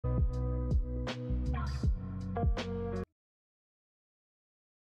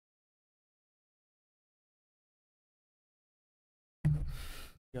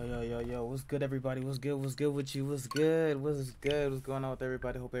Yo, what's good, everybody? What's good? What's good with you? What's good? What's good? What's going on with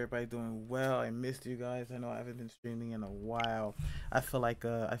everybody? Hope everybody's doing well. I missed you guys. I know I haven't been streaming in a while. I feel like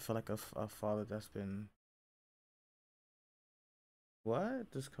a father that's been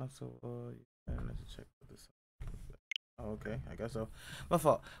what? This console. I need to check this. Oh, okay, I guess so. My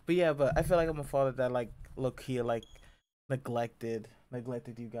fault. But yeah, but I feel like I'm a father that like look here like neglected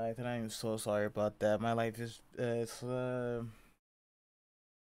you guys, and I am so sorry about that. My life is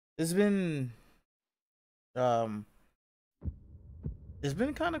it's been um it's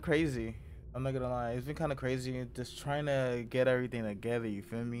been kind of crazy. I'm not gonna lie. It's been kind of crazy just trying to get everything together. You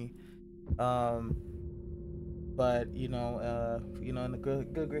feel me? Um, but in the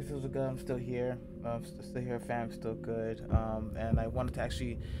good graces of God, I'm still here. Still here. Fam, still good. And I wanted to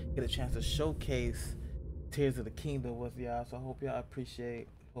actually get a chance to showcase Tears of the Kingdom with y'all. So I hope y'all appreciate.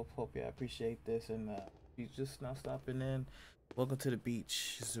 Hope y'all appreciate this. And you just now stopping in. Welcome to the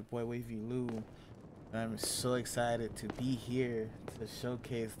beach. It's your boy Wavy Lou. And I'm so excited to be here to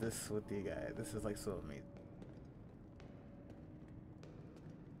showcase this with you guys. This is like so amazing.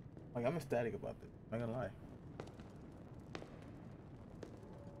 Like I'm ecstatic about this. I'm not gonna lie.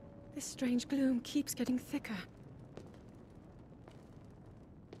 This strange gloom keeps getting thicker.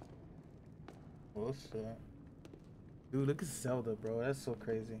 What's that? Dude, look at Zelda, bro. That's so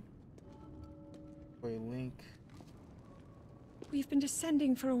crazy. Wait, Link. We've been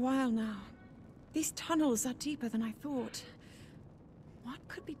descending for a while now. These tunnels are deeper than I thought. What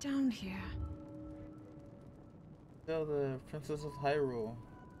could be down here? Zelda, Princess of Hyrule.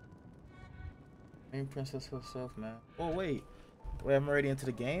 Main princess herself, man. Oh wait, I'm already into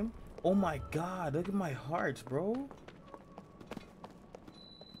the game. Oh my God, look at my hearts, bro.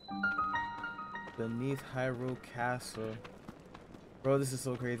 Beneath Hyrule Castle. Bro, this is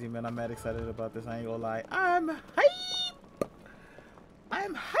so crazy, man. I'm mad excited about this. I ain't gonna lie. I'm hype.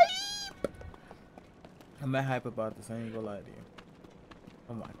 I'm hype. I'm mad hype about this. I ain't gonna lie to you.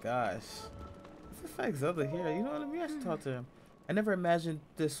 Oh my gosh. This is like Zelda here. You know what I mean? I should talk to him. I never imagined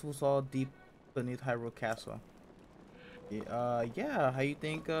this was all deep beneath Hyrule Castle. Yeah. How you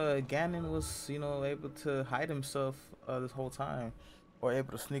think Ganon was, able to hide himself this whole time, or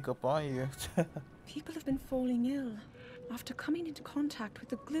able to sneak up on you? People have been falling ill after coming into contact with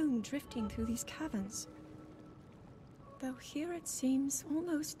the gloom drifting through these caverns. Though here it seems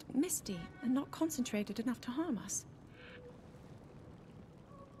almost misty and not concentrated enough to harm us.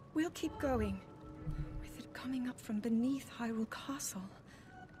 We'll keep going, with it coming up from beneath Hyrule Castle.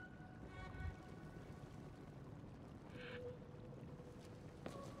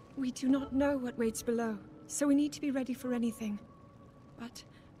 We do not know what waits below, so we need to be ready for anything. But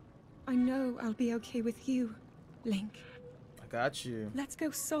I know I'll be okay with you, Link. I got you. Let's go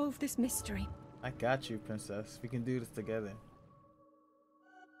solve this mystery. I got you, princess. We can do this together.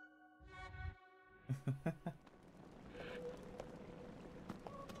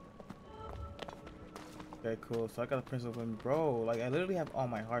 Okay, cool. So I got a princess with me, bro. Like I literally have all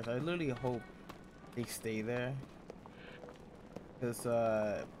my hearts. I literally hope they stay there, cause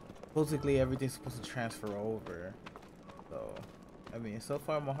basically everything's supposed to transfer over. So, I mean, so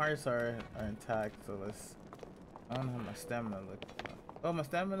far my hearts are intact. So let's. I don't know how my stamina looks. Oh, my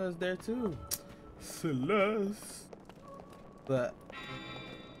stamina is there too. Celeste. But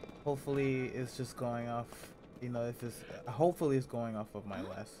hopefully it's just going off. If it's hopefully it's going off of my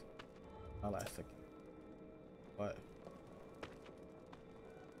last second. What?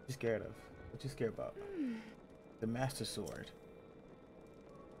 You scared of? What you scared about? The Master Sword.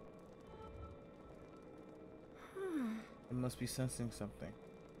 It must be sensing something.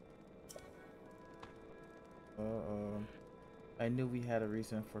 Uh-oh. I knew we had a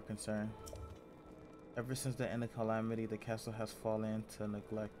reason for concern. Ever since the end of Calamity, the castle has fallen into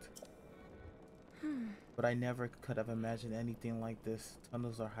neglect. But I never could have imagined anything like this.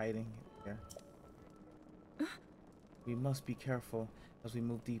 Tunnels are hiding here. We must be careful as we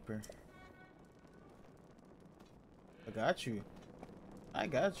move deeper. I got you. I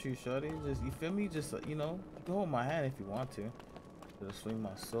got you, shorty. Just, you feel me? Just, you can hold my hand if you want to. Just swing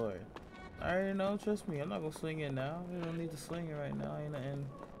my sword. I already know, trust me. I'm not gonna swing it now. We don't need to swing it right now. Ain't nothing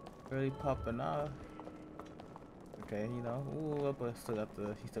really popping off. Okay, ooh, but he still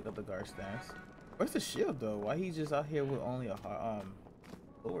got the guard stance. Where's the shield though? Why he just out here with only a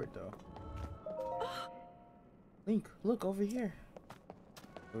sword though? Link, look over here.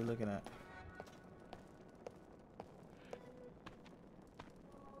 What are we looking at?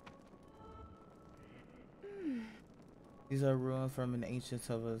 These are ruins from an ancient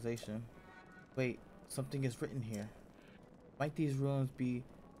civilization. Wait, Something is written here. Might these runes be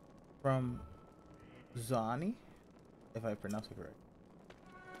from Zani? If I pronounce it correct.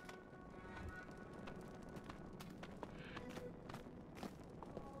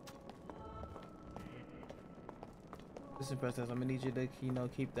 Listen, Princess, I'm gonna need you to, you know,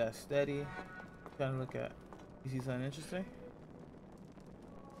 keep that steady. Trying to look at. You see something interesting?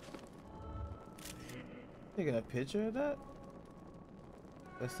 Taking a picture of that?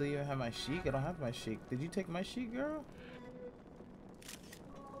 I still even have my sheik? I don't have my sheik. Did you take my sheik, girl?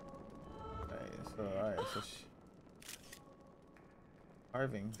 Alright, so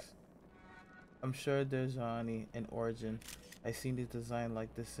carvings. I'm sure there's only an origin. I seen the design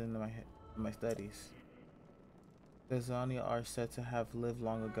like this in my studies. The Zani are said to have lived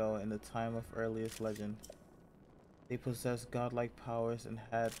long ago in the time of earliest legend. They possessed godlike powers and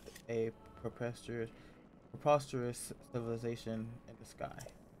had a preposterous civilization in the sky.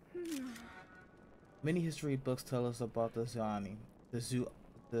 Many history books tell us about the Zani, the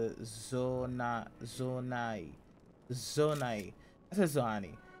Zonai. I said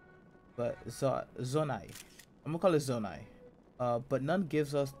Zani, but Zonai. I'm gonna call it Zonai. But none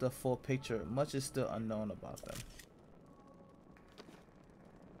gives us the full picture. Much is still unknown about them.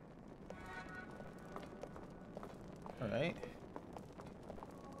 All right.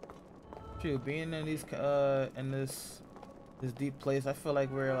 True, being in these in this deep place, I feel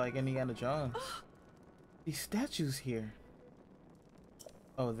like we're like Indiana Jones. These statues here.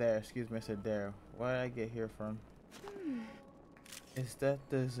 Oh, there. Excuse me, I said there. Where did I get here from? Is that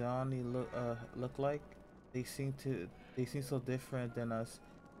the Zani look like? They seem so different than us,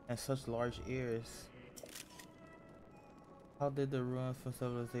 and such large ears. How did the ruins from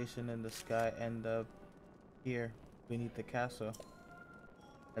civilization in the sky end up here beneath the castle?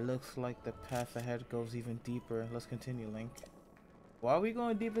 It looks like the path ahead goes even deeper. Let's continue, Link. Why are we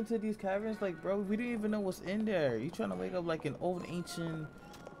going deep into these caverns? Like, bro, we didn't even know what's in there. You trying to wake up like an old ancient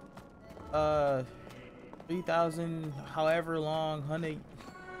 3,000 however long 100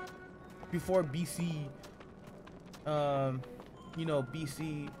 before BC, you know,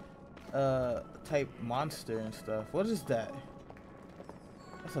 BC type monster and stuff. What is that?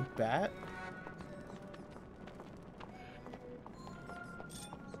 That's a bat?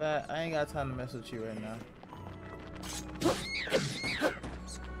 Bat, I ain't got time to mess with you right now.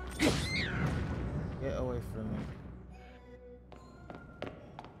 Get away from me.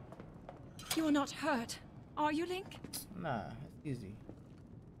 You are not hurt, are you, Link? Nah, it's easy.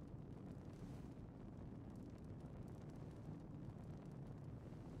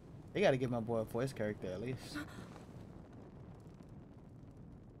 They gotta give my boy a voice character at least.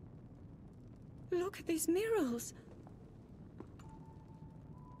 Look at these murals.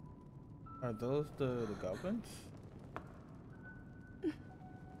 Are those the goblins?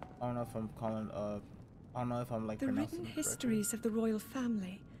 I don't know if I'm calling I don't know if I'm like The pronouncing written it correctly. histories of the royal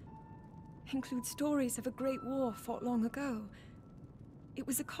family include stories of a great war fought long ago. It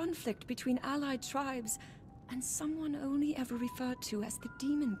was a conflict between allied tribes and someone only ever referred to as the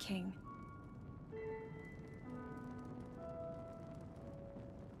Demon King.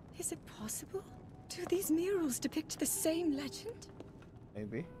 Is it possible? Do these murals depict the same legend?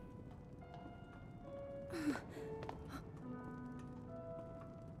 Maybe.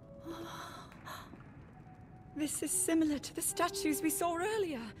 This is similar to the statues we saw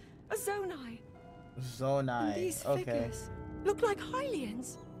earlier. A Zonai. Zonai. And these Okay. figures look like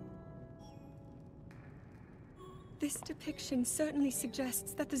Hylians. This depiction certainly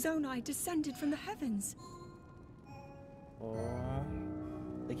suggests that the Zonai descended from the heavens. Oh,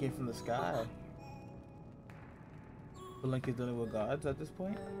 they came from the sky. So Link is dealing with gods at this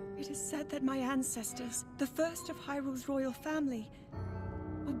point? It is said that my ancestors, the first of Hyrule's royal family,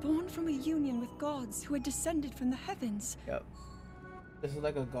 were born from a union with gods who had descended from the heavens. Yep. This is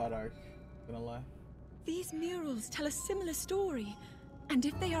like a god arc, gonna lie. These murals tell a similar story, and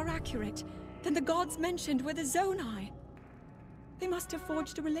if they are accurate, then the gods mentioned were the Zonai. They must have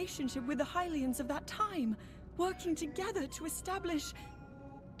forged a relationship with the Hylians of that time, working together to establish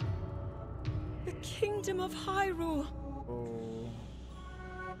the Kingdom of Hyrule. Oh.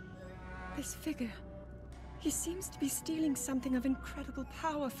 This figure, he seems to be stealing something of incredible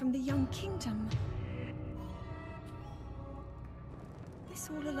power from the young kingdom. This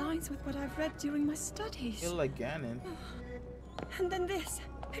all aligns with what I've read during my studies. You look like Ganon. And then this,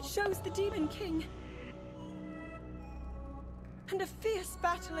 it shows the Demon King. And a fierce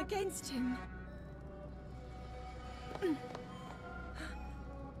battle against him.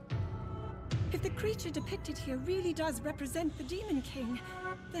 If the creature depicted here really does represent the Demon King,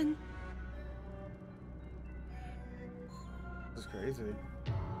 then... That's crazy.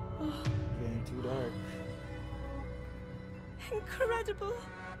 Oh, Getting too dark. incredible!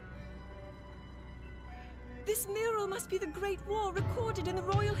 This mural must be the Great War recorded in the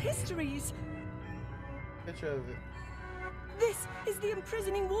royal histories. Picture of it. This is the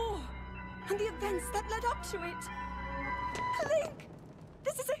imprisoning war, and the events that led up to it. Link!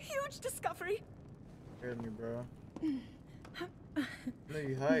 This is a huge discovery. Scared me, bro. I know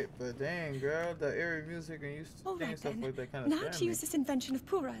you hype, but dang, girl, the eerie music and you saying stuff like that kind of now to use this invention of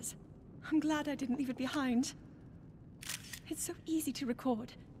Pura's. I'm glad I didn't leave it behind. It's so easy to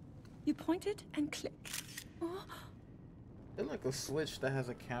record. You point it and click. Oh, it's like a switch that has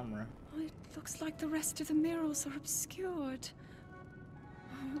a camera. it looks like the rest of the murals are obscured.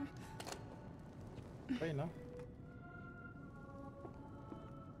 Wait, no.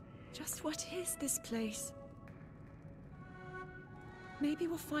 Just what is this place? Maybe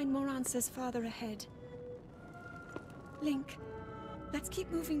we'll find more answers farther ahead. Link, let's keep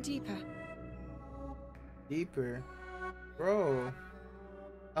moving deeper. Deeper? Bro.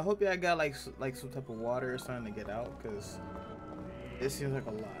 I hope y'all got like some type of water or something to get out, because it seems like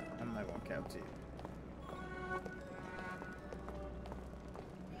a lot. I'm not gonna cap to you.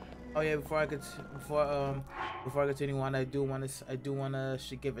 Oh yeah, before I continue on, I do wanna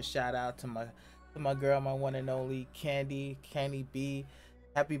give a shout out to my girl, my one and only Candy B.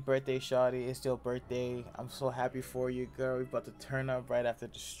 Happy birthday, shawty. It's your birthday. I'm so happy for you, girl. We're about to turn up right after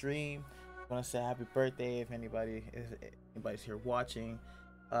the stream. I want to say happy birthday. If anybody's here watching,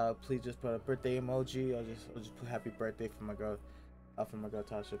 please just put a birthday emoji, or just put happy birthday for my girl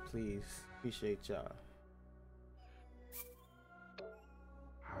Tasha, please. Appreciate y'all.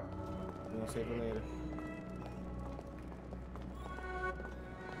 I'm gonna save it later.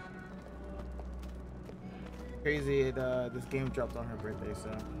 Crazy, this game dropped on her birthday,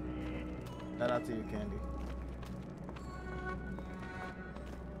 so shout out to you, Candy.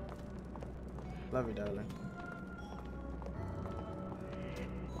 Love you, darling.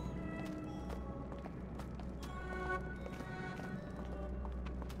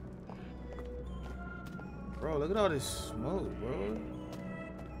 Bro, look at all this smoke, bro.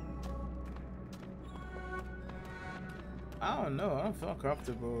 I don't know. I don't feel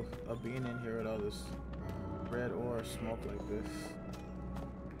comfortable of being in here with all this red or smoke like this.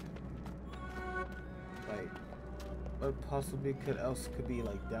 Like, what possibly could be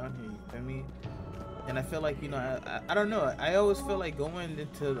like down here? You feel me? And I feel like, you know, I don't know. I always feel like going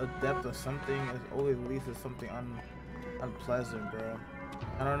into the depth of something is always leads to something unpleasant, bro.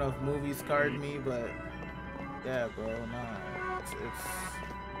 I don't know if movies scarred me, but yeah, bro, nah, it's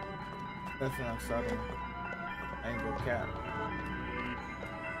definitely unsettling. I ain't gonna cap.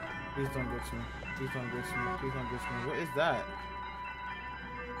 Please don't glitch me. Please don't glitch me. Please don't glitch me. What is that?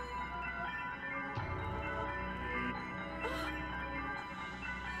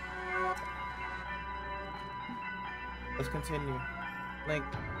 Let's continue. Link,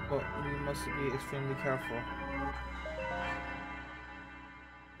 but we must be extremely careful.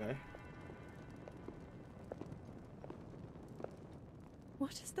 Okay.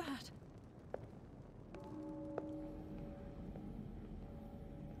 What is that?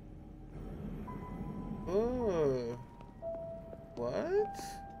 Oh. What?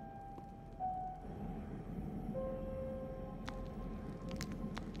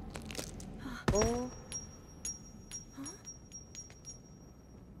 Oh.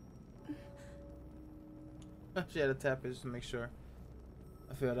 She had to tap it just to make sure.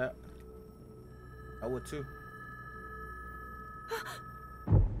 I feel that. I would too.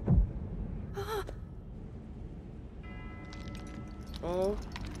 Oh.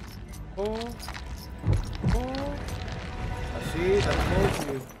 Oh. Oh. I see. I told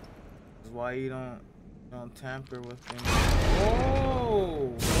you. That's why you don't tamper with things.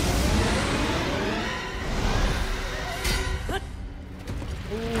 Oh.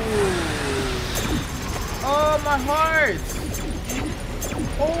 Ooh. Oh, my heart!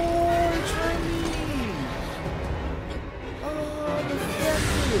 Oh, Johnny! Oh, the fuck!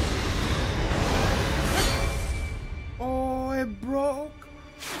 Oh, it broke!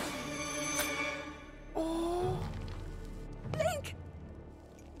 Oh! Link!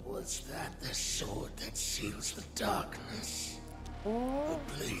 Was that the sword that seals the darkness? Oh!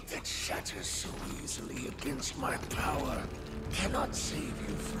 The blade that shatters so easily against my power cannot save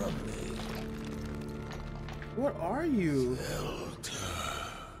you from me. What are you? Zelda.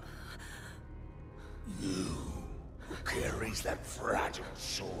 You who carries that fragile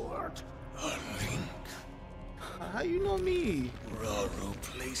sword. A Link. How you know me? Raru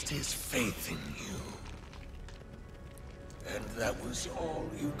placed his faith in you. And that was all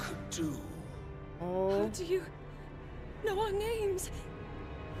you could do. Oh. How do you know our names?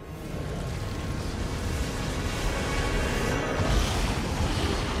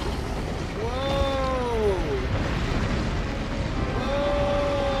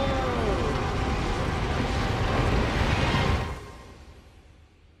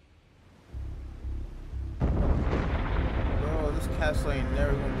 castle ain't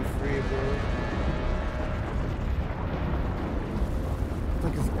never gonna be free, bro. It's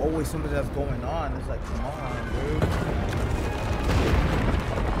like it's always something that's going on. It's like, come on, dude.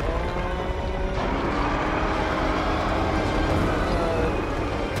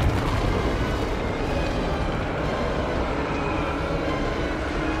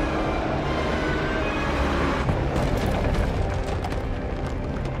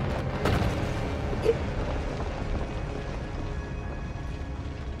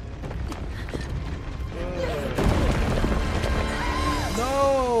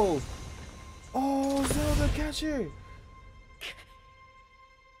 No! Oh, Zelda, catch her!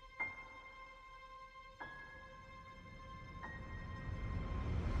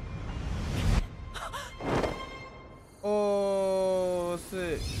 Oh,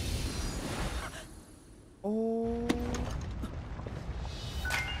 sick. Oh.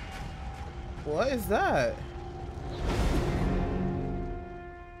 What is that?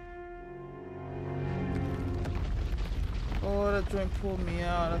 Oh, that joint pulled me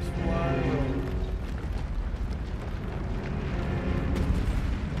out. That's wild.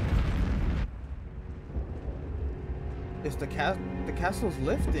 It's the castle's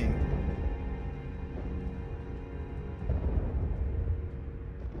lifting.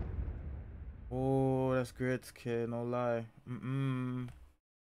 Oh, that's grits, kid. No lie.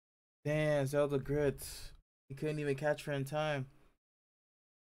 Damn, Zelda grits. He couldn't even catch her in time.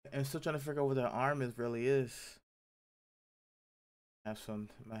 I'm still trying to figure out what that arm really is. Might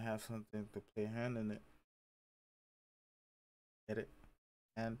have something to play a hand in it. Get it?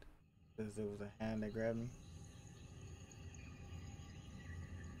 Hand. Because there was a hand that grabbed me.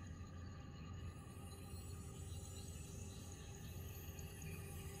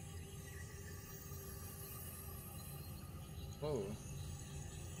 Whoa.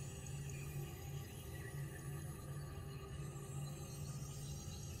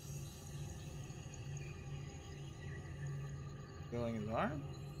 Feeling his arm?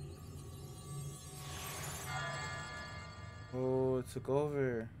 Oh, it took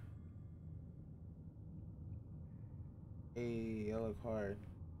over. Hey, that look hard.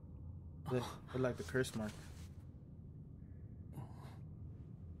 Look like the curse mark.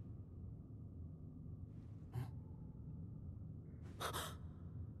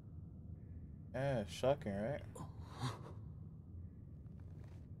 Yeah, shocking, right?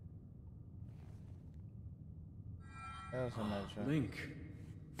 That was a nice shot. Link,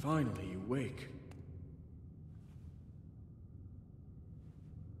 finally you wake.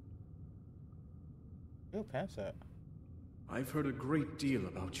 Yo, pants at? I've heard a great deal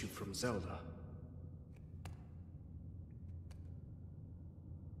about you from Zelda.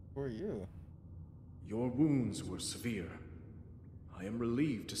 Who are you? Your wounds were severe. I am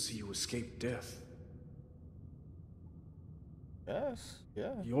relieved to see you escape death. Yes,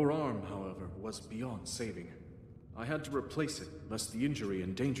 yeah. Your arm, however, was beyond saving. I had to replace it, lest the injury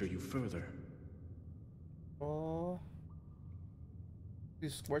endanger you further. Oh. You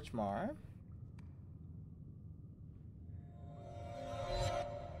scorched my arm?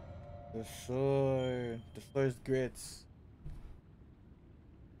 The sword. The sword's grits.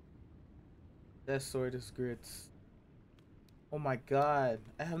 That sword is grits. Oh my god.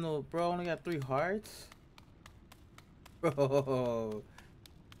 I have no, bro, I only got 3 hearts? Bro.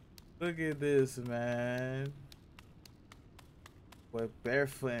 Look at this, man. Boy,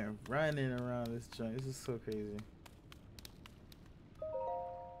 barefoot and running around this joint. This is so crazy.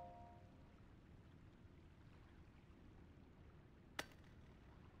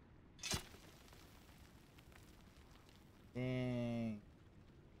 Dang.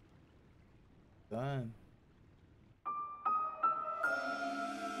 Done.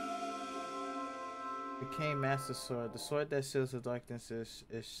 Became Master Sword. The sword that seals the darkness is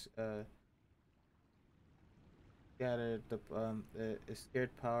scattered. Its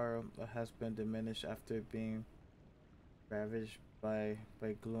scared power has been diminished after being ravaged by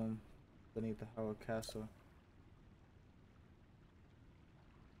gloom beneath the Howard Castle.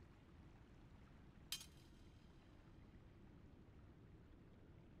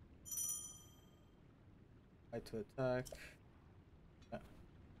 Right to attack.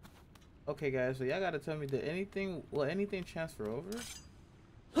 Okay, guys, so y'all gotta tell me, will anything transfer over?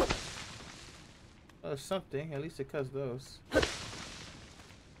 Oh, something. At least it cuts those.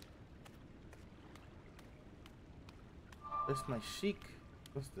 That's my chic.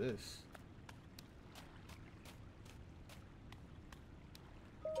 What's this?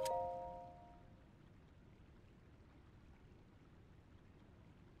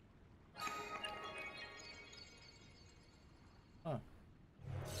 Huh.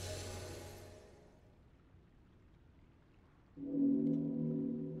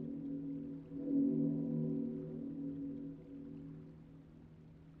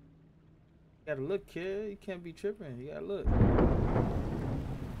 Gotta look, kid. You can't be tripping. You gotta look.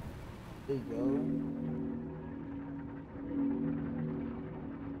 There you go.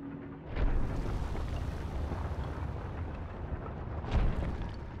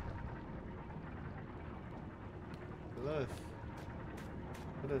 Look.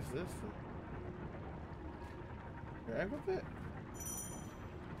 What is this? Interact with it?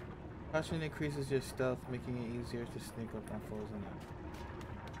 Caution increases your stealth, making it easier to sneak up on foes in it.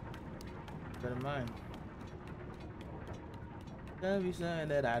 Bear in mind. Tell me something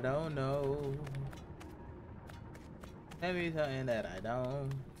that I don't know. Tell me something that I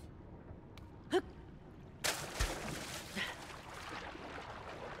don't.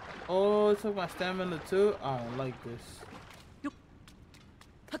 Oh, it took my stamina too? I don't like this.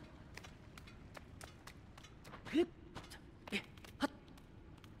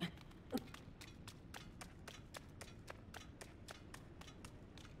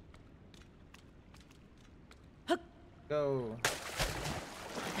 Go.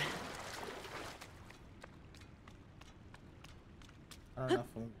 I don't know if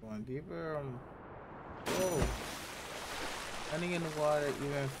I'm going deeper. Whoa. Landing in the water,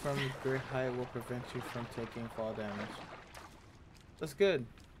 even from great height, will prevent you from taking fall damage. That's good.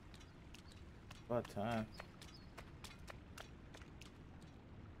 About time.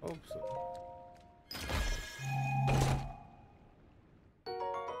 Hope so.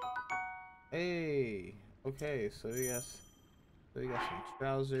 Hey. Okay, so we got some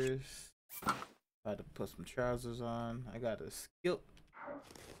trousers. About to put some trousers on. I got a kilt.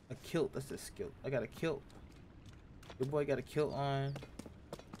 A kilt. That's a kilt. I got a kilt. Your boy got a kilt on.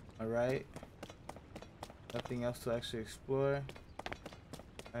 Alright. Nothing else to actually explore.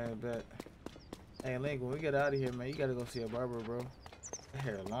 I bet. Hey Link, when we get out of here, man, you gotta go see a barber, bro. That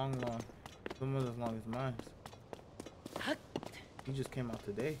hair long. Almost as long as mine. He just came out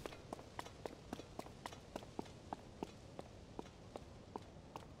today.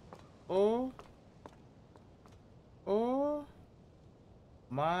 Oh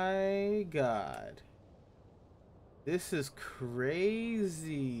my God. This is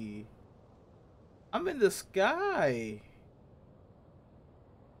crazy. I'm in the sky.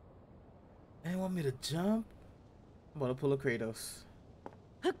 They want me to jump? I'm gonna pull a Kratos.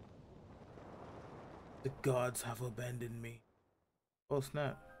 The gods have abandoned me. Oh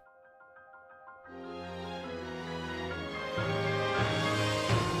snap.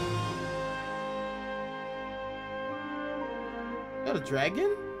 Got a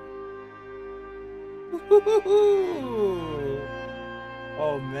dragon?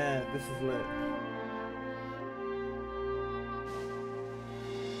 Oh man, this is lit.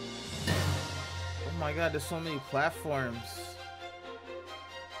 Oh my God, there's so many platforms.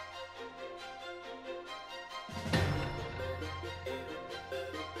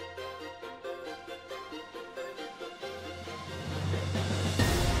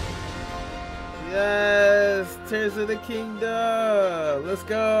 Yes, Tears of the Kingdom. Let's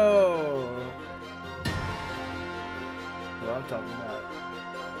go. What I'm talking about.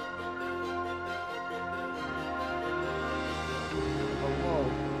 Oh, whoa.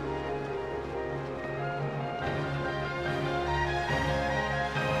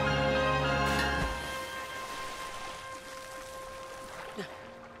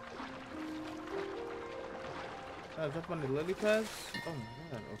 Jump on the lily pads? Oh my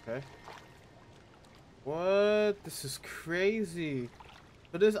God, okay. What? This is crazy.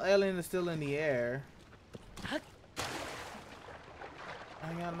 But this island is still in the air. I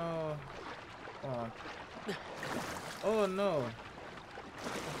ain't got no... Oh no.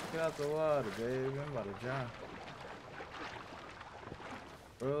 Get out the water, baby. I'm about to drown.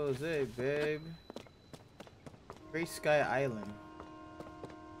 Rose, babe. Great Sky Island.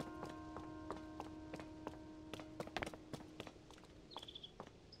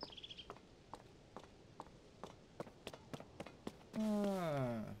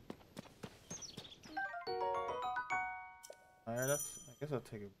 Alright, I guess I'll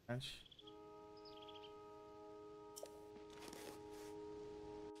take a bench.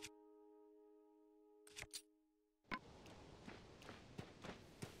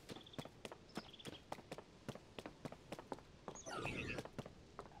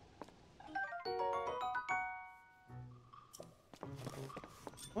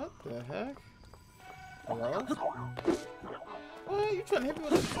 What the heck? Hello? What? You trying to hit me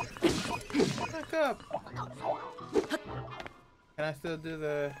with a... Back up! Can I still do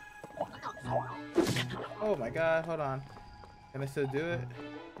the... Oh my God, hold on. Can I still do it?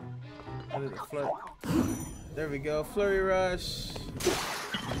 I did the flip. There we go, Flurry Rush.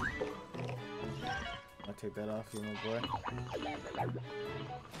 My take that off you, my boy.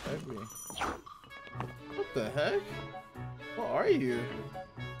 Heavy. What the heck? What are you?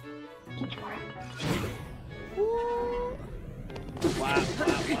 Ooh. Wow, wow,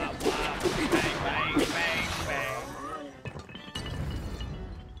 wow, wow. Bang, bang, bang, bang.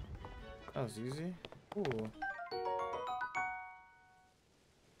 That was easy. Ooh.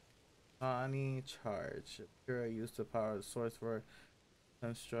 Tawny charge. Pure use to power the source for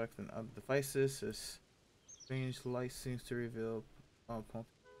construct and other devices. This strange light seems to reveal pumpkin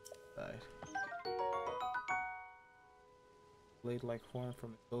side. Blade like horn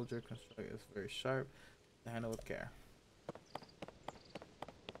from a soldier construct is very sharp to handle with care.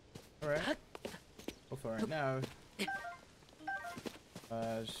 Alright. Go for right now.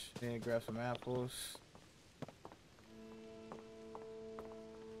 Just need to grab some apples.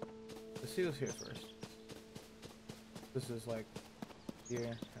 Let's see what's here first. This is like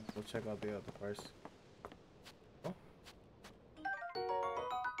here, and we'll check out the other parts. Oh.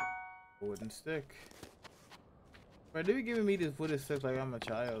 A wooden stick. Bro, they be giving me this wooden stick like I'm a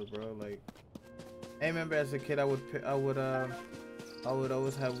child, bro. Like, I remember as a kid, I would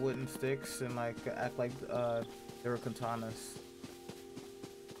always have wooden sticks and like act like they were katanas.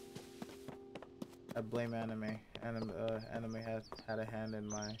 I blame anime. Anime had a hand in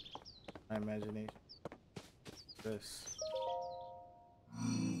my imagination. This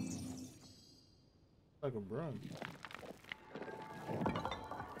like a broom.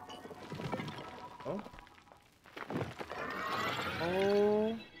 Oh.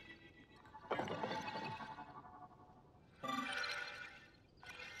 Oh.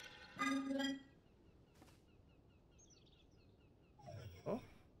 Oh.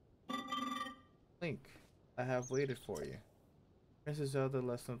 Link, I have waited for you. Princess Zelda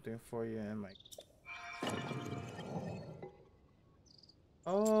left something for you in my...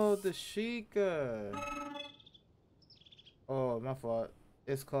 Oh, the Sheikah. Oh, my fault.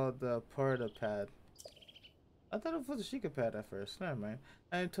 It's called the Porta Pad. I thought it was a Sheikah pad at first. Never mind.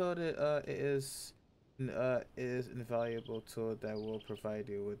 I am told it is invaluable tool that will provide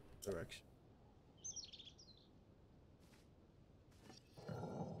you with direction.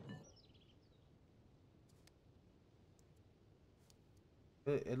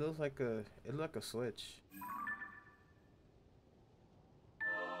 It looks like a switch.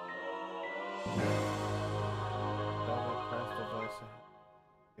 Double press device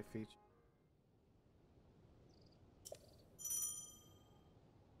a feature.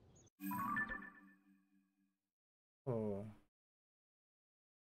 Oh,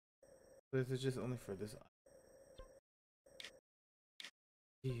 this is just only for this.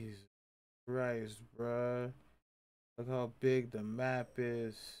 Jesus Christ, bruh. Look how big the map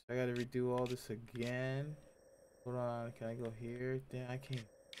is. I gotta redo all this again. Hold on, can I go here? Damn, I can't.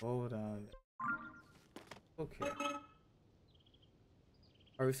 Hold on. Okay.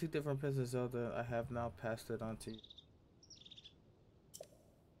 I received it from Princess Zelda. I have now passed it on to you.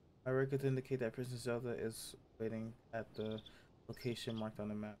 My records indicate that Princess Zelda is waiting at the location marked on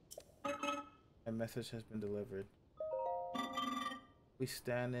the map. A message has been delivered. We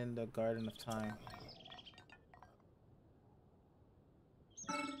stand in the Garden of Time.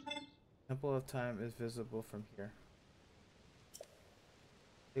 Temple of Time is visible from here.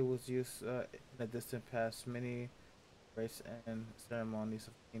 It was used in the distant past. Many rites and ceremonies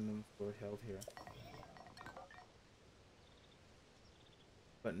of kingdoms were held here.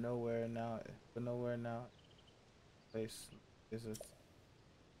 But nowhere now place is it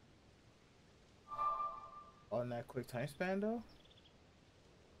on that quick time span though?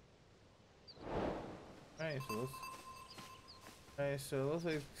 Alright, so it looks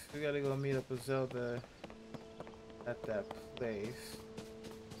like we gotta go meet up with Zelda at that place.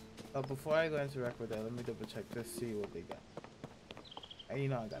 Before I go interact with that, let me double check to see what they got. And you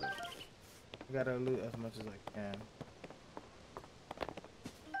know I gotta loot as much as I can.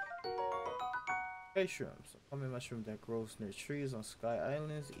 Sky shrooms. A common mushroom that grows near trees on Sky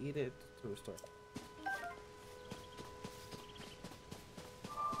Islands. Eat it to restore.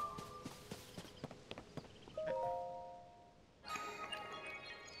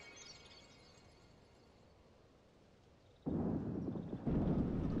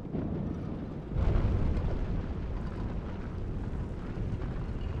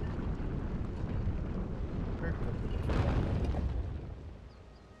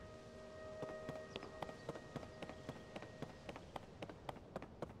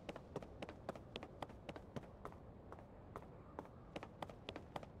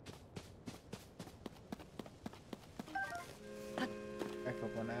 Back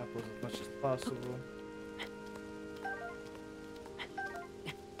up on apples as much as possible.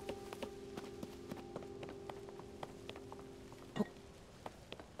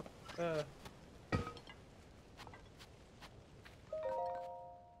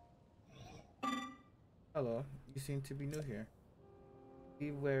 Hello, you seem to be new here.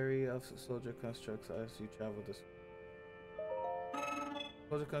 Be wary of soldier constructs as you travel this.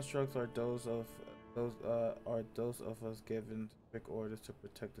 Soldier constructs are those of us given strict orders to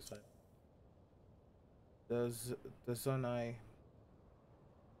protect the site. Does the Sonai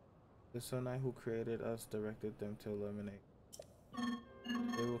who created us directed them to eliminate.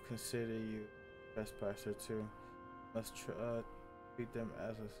 They will consider you trespasser too. Must treat them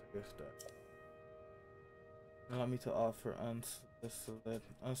as a serious threat. Allow me to offer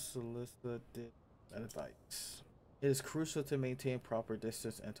unsolicited advice. It is crucial to maintain proper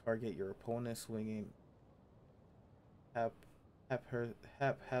distance and target your opponent swinging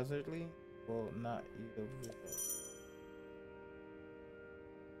haphazardly will not yield results.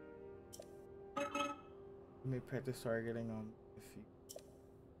 You may practice targeting on if you.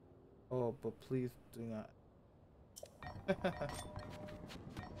 Oh, but please do not.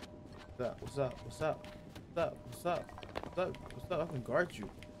 What's up? What's up? What's up? What's up? What's up? What's up? I can guard you.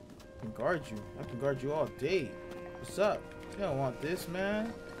 I can guard you. I can guard you all day. What's up? You don't want this,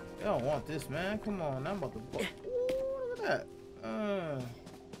 man. You don't want this, man. Come on, I'm about to. Ooh, look at that. I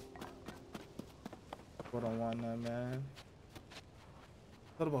don't want that, man.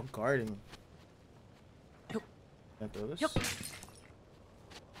 What about guarding? Can I throw this?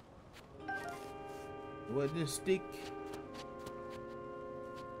 What didn't stick?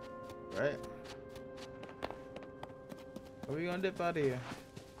 Right. Are we gonna dip out of here?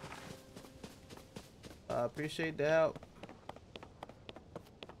 I appreciate the help.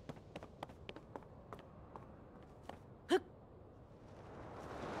 Oh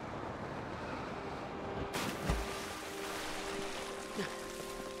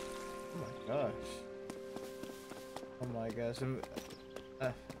my gosh. Oh my gosh.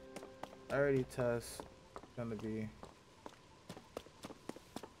 I already tell us it's gonna be.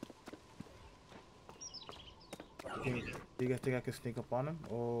 Do you guys think I can sneak up on him?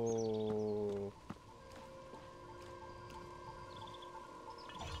 Oh.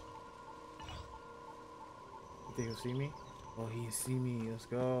 You think he'll see me? Oh, he see me. Let's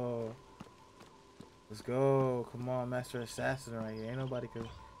go. Let's go. Come on, Master Assassin right here. Ain't nobody can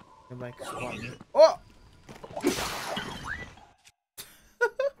spot me. Oh!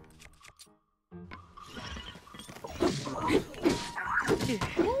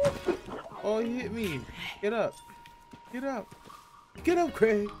 Oh, he hit me. Get up. Get up. Get up,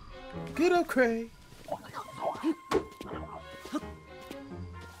 Craig. Get up, Craig.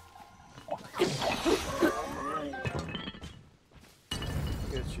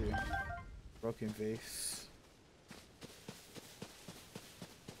 Get you. Broken vase.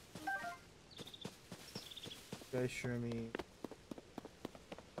 Guys, sure me.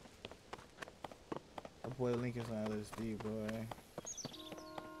 That boy Lincoln's on LSD, boy.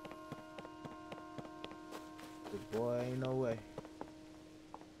 Good boy, ain't no way.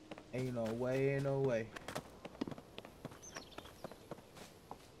 Ain't no way, ain't no way.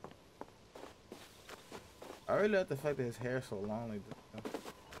 I really like the fact that his hair is so long like this.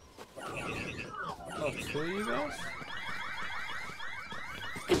 Oh, two of you guys?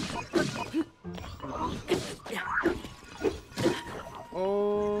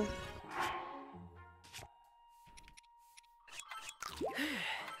 Oh.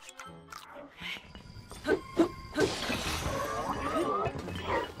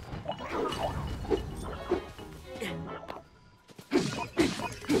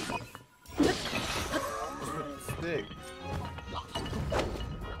 Stick.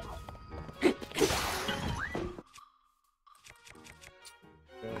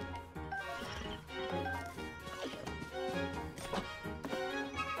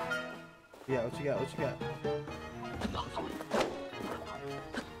 Yeah, what you got? What you got?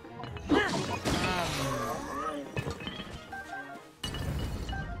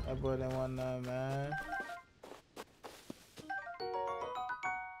 That boy didn't want none, man.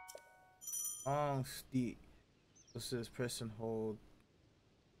 Long stick. This says press and hold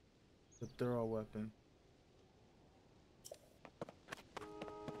the throw weapon.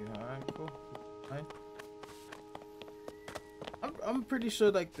 Yeah, alright, cool. Alright. I'm pretty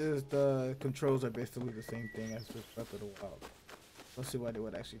sure like the controls are basically the same thing as with Breath of the Wild. Let's see why they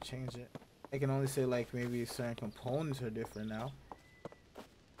would actually change it. I can only say like maybe certain components are different now.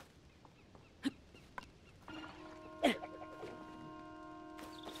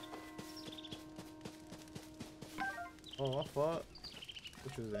 Oh, I thought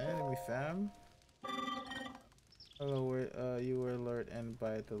which was the enemy, fam. Hello, you were alert and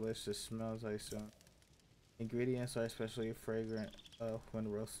by delicious smells, I assume. Ingredients are especially fragrant when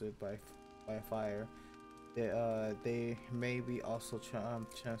roasted by fire. They may be also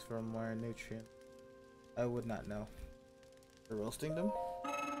transfer more nutrients. I would not know. For roasting them?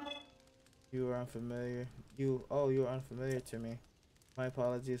 You are unfamiliar. You are unfamiliar to me. My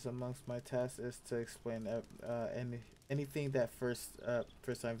apologies. Amongst my tasks is to explain anything that first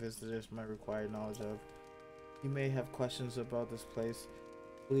time visitors might require knowledge of. You may have questions about this place.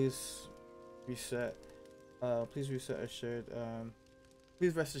 Please reset. Please reset assured.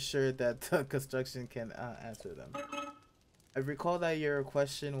 Please rest assured that the construction can answer them. I recall that your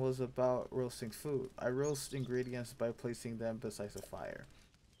question was about roasting food. I roast ingredients by placing them beside a fire.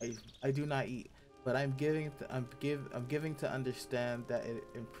 I do not eat, but I'm giving to understand that it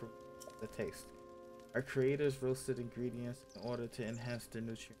improves the taste. Our creators roasted ingredients in order to enhance their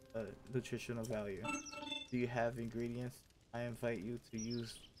nutritional value. Do you have ingredients? I invite you to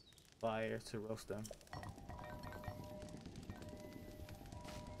use fire to roast them.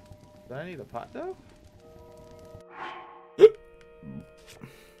 Do I need a pot though?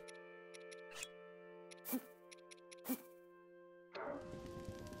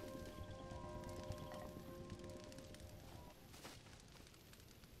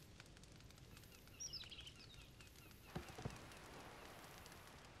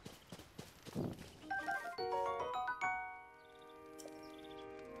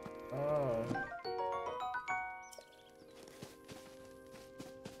 Oh.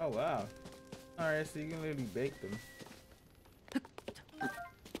 Oh wow. Alright, so you can literally bake them.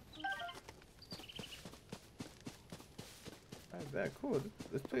 Not bad, cool.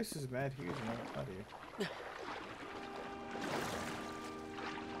 This place is mad huge and I'm out here.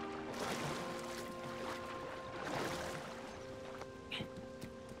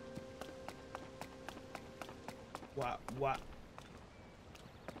 Wow, wow.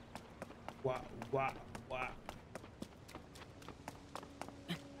 Wow, wow, wow.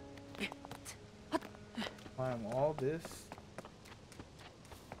 Climb all this.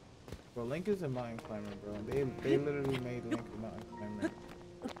 Bro, Link is a mountain climber, bro. They literally made Link a mountain climber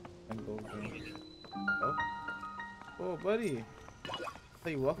in both games. Oh, oh, buddy.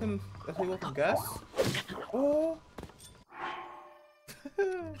 Hey, welcome. Hey, welcome, Gus. Oh.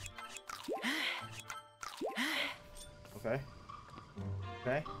 Okay.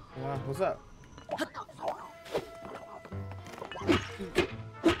 Okay. Come on. What's up? What?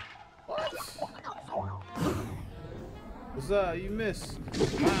 What's up? You missed.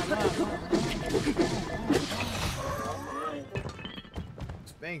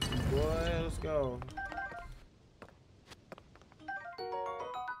 Spank you, boy. Let's go.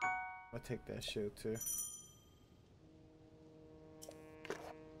 I'll take that shield too.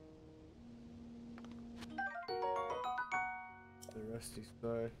 The rusty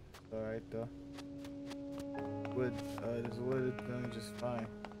sword. Alright though. Wood, there's wood done just fine.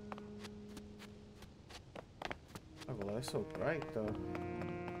 Oh, well, that's so bright though.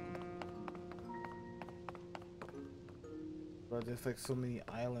 But there's like so many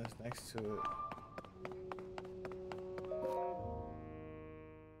islands next to it.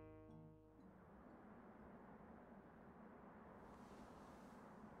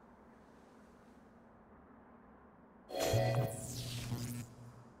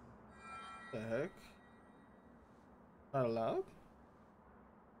 The heck? Not allowed?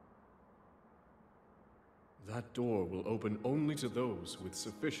 That door will open only to those with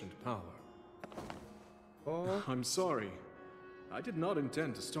sufficient power. Oh, I'm sorry. I did not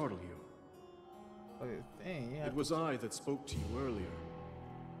intend to startle you. oh dang, yeah. It was I that spoke to you earlier.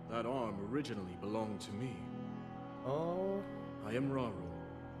 That arm originally belonged to me. Oh, I am Raru.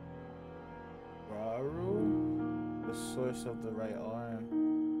 Raru? The source of the right arm.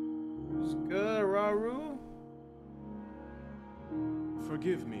 It's good, Raru.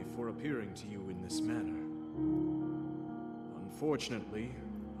 Forgive me for appearing to you in this manner. Unfortunately,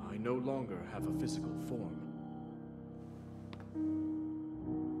 I no longer have a physical form.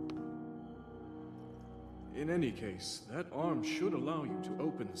 In any case, that arm should allow you to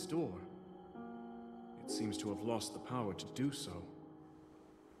open this door. It seems to have lost the power to do so.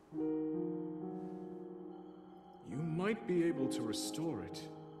 You might be able to restore it,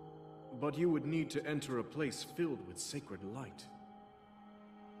 but you would need to enter a place filled with sacred light.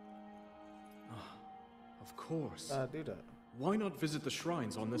 Ah, of course. Do that. Why not visit the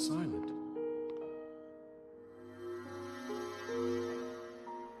shrines on this island?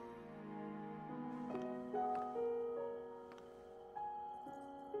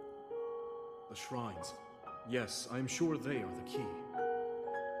 The shrines. Yes, I'm sure they are the key.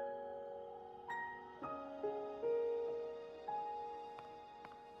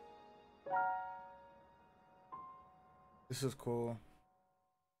 This is cool.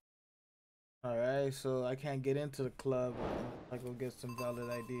 Alright, so I can't get into the club. I go get some valid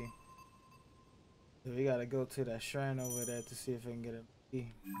ID. So we gotta go to that shrine over there to see if I can get a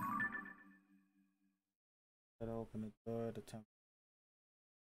key. Gotta open the door of the temple.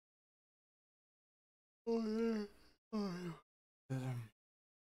 Oh yeah. Oh yeah.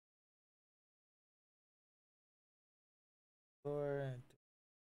 Door.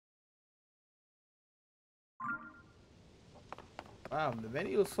 Wow, the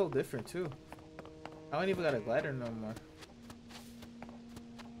menu is so different too. I don't even got a glider no more.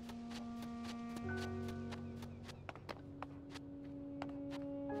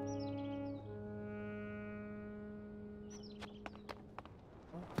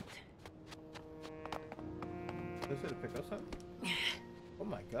 Is it to pick up something? Oh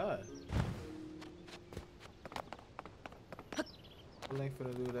my god. I ain't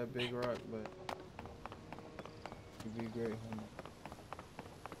finna do that big rock, but it'd be great, homie.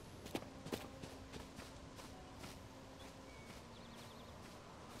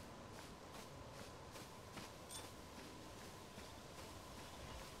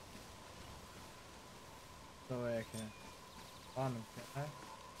 No way I can. On him, can I?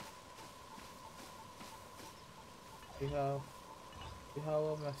 See how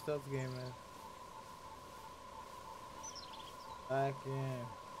well my stealth game is. Back in.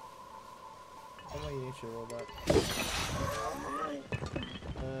 I'm gonna use your robot.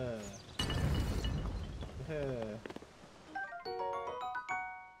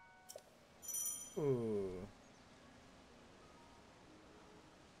 Ooh.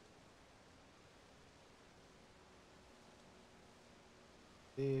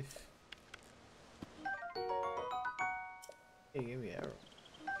 Thief. Hey, give me an arrow.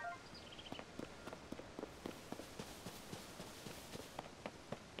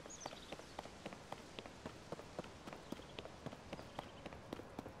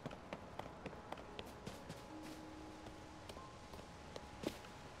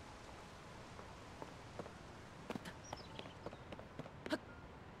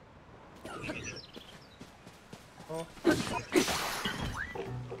 Oh.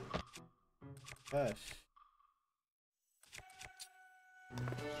 Gosh.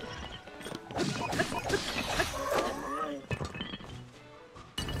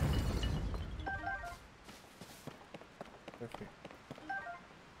 Perfect.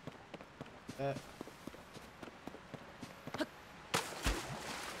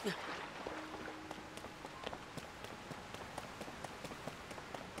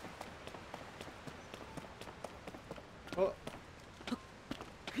 Oh.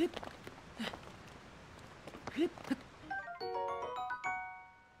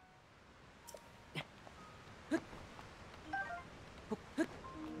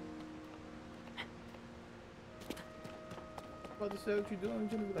 About to say what you doing? You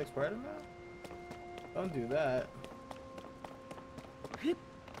gonna be like Spider-Man? Don't do that.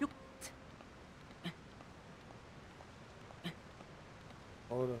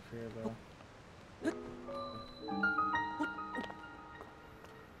 Hold up here, though.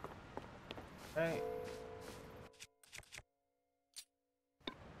 Hey.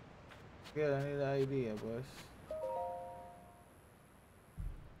 Good, I need an idea, boys.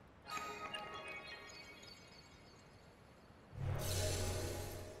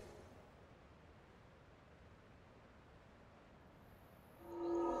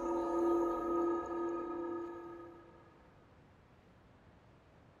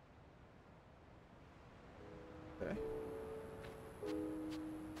 Okay.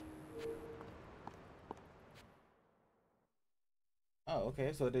 Oh,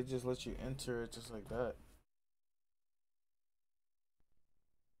 okay, so they just let you enter it just like that.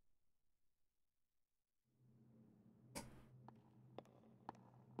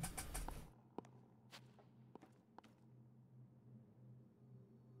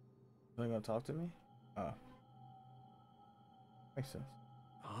 Are they gonna talk to me? Oh, makes sense.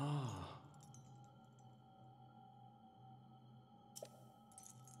 Ah.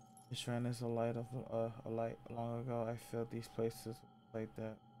 The shrine is a light of a light. Long ago, I filled these places with light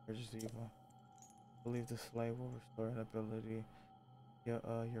that urges evil. I believe this light will restore an ability your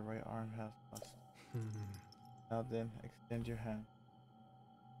right arm has lost. Now then, extend your hand.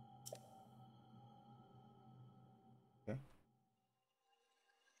 Okay.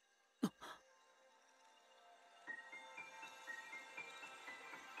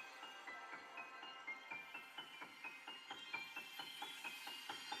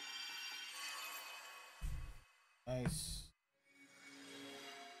 Nice.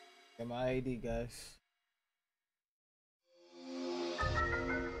 Get my ID, guys.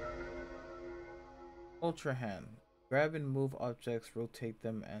 Ultra hand. Grab and move objects, rotate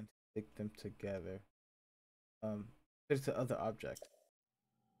them, and stick them together. Fit to other objects.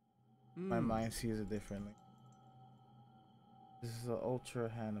 My mind sees it differently. This is an ultra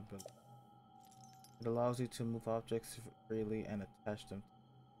hand ability. It allows you to move objects freely and attach them,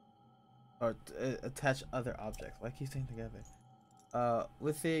 or attach other objects. Why keep saying together?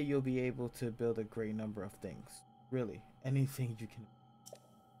 With it, you'll be able to build a great number of things. Really, anything you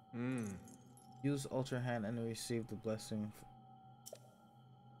can. Use Ultra Hand and receive the blessing.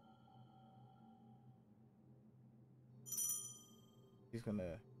 He's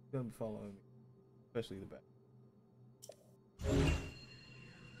gonna be following me, especially the back.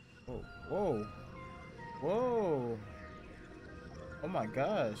 Oh, whoa, whoa! Oh my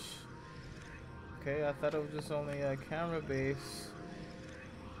gosh. Okay, I thought it was just only a camera base.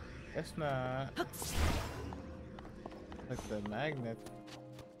 Guess not. Like the magnet.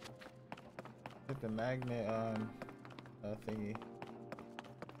 Like the magnet thingy.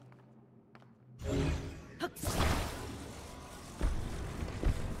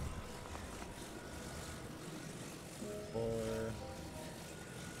 Or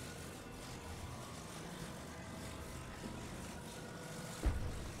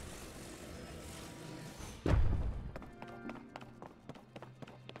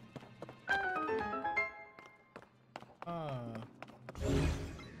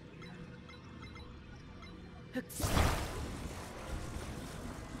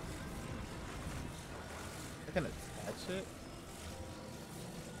I can attach it.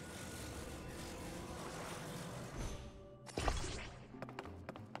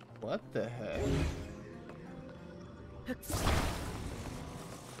 What the heck?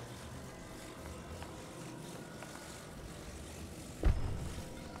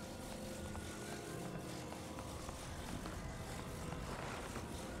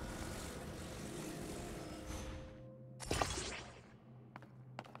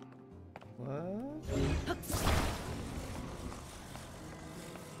 What?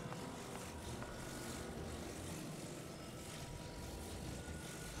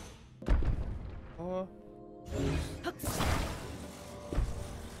 Oh.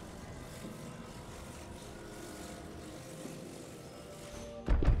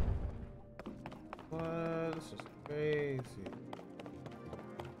 What? This is crazy.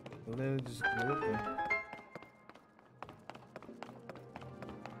 Literally just moving.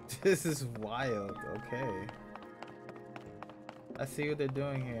 This is wild. Okay. I see what they're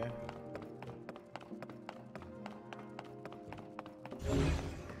doing here.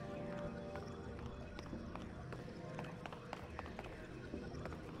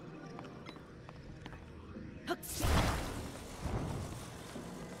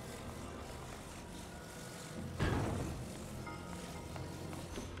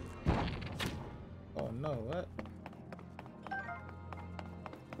 Oh no, what?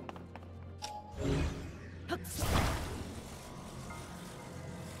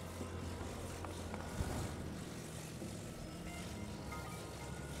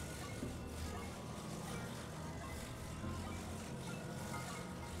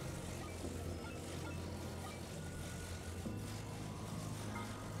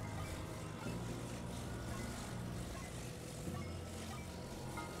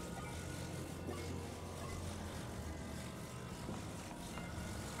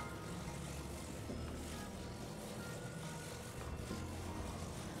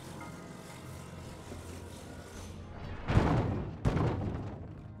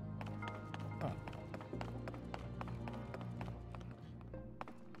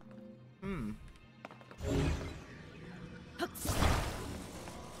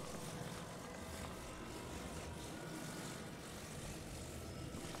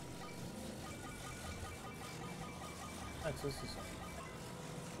 This is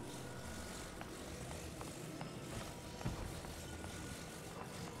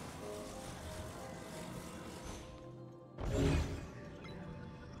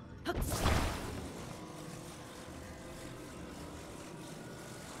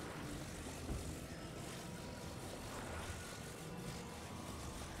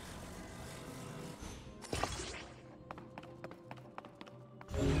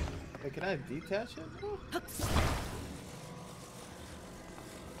Wait, can I detach it?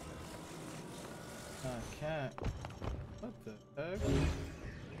 I can't. What the heck?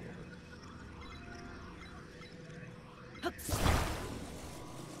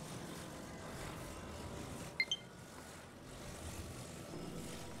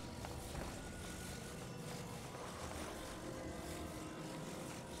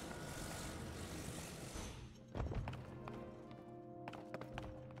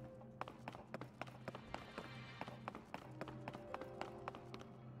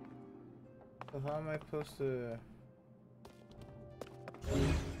 So how am I supposed to...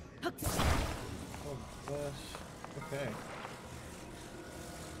 Oh gosh. Okay.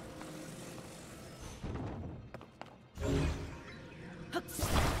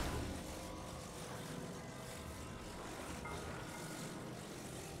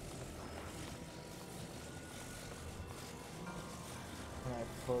 Can I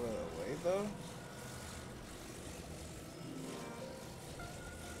pull it away though?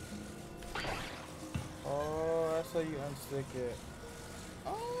 Oh, that's how you unstick it.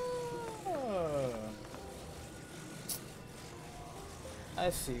 Oh, I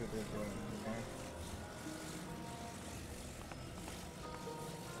see what they're doing here.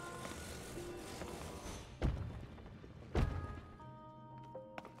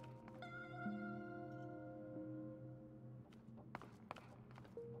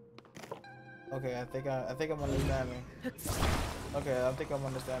 Okay, I think I'm understanding. Okay, I think I'm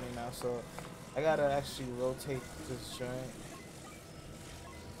understanding now. So I gotta actually rotate this joint.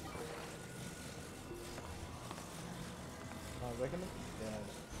 Was I gonna do that?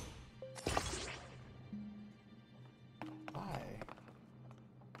 Why?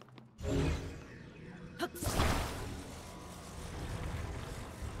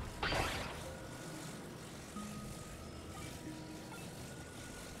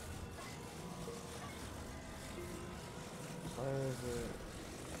 Where is it?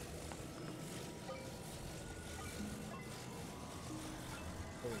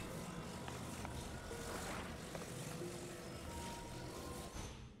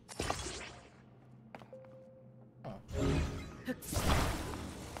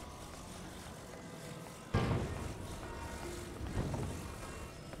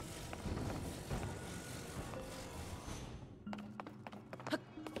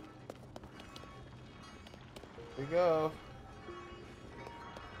 There we go.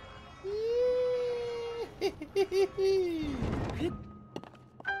 Here we go.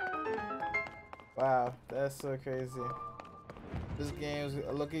 Wow, that's so crazy. This game is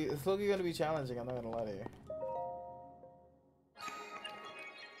it's looking gonna be challenging, I'm not gonna lie to you.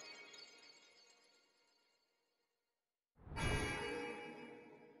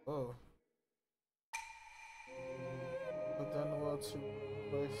 Oh. Put down the world to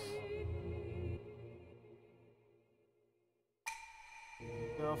place.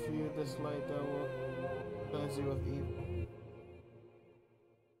 They offer you this light that will cleanse you of evil.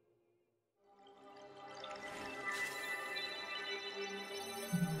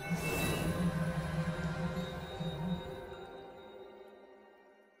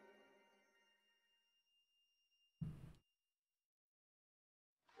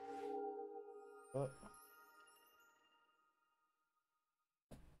 But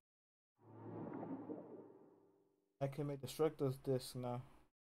I can make destructors disc now.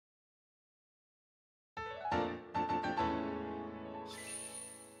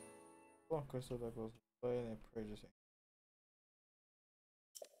 One crystal that goes away and it purges it.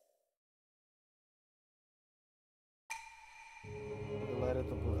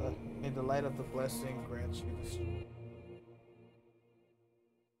 May the light of the blessing grant you the strength.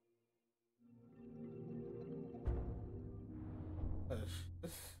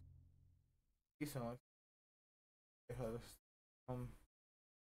 You sound like um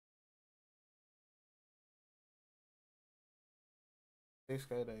space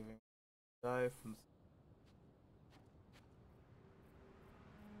skydiving. Dive from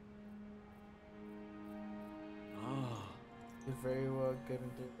you're very well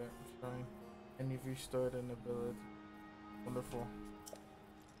getting through that shrine. And you've restored an ability. Wonderful.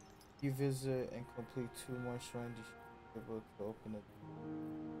 You visit and complete 2 more shrines, you should be able to open the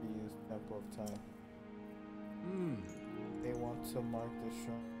reused temple of time. They want to mark the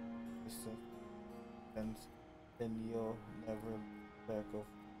shrine distance, and then you'll never lose track of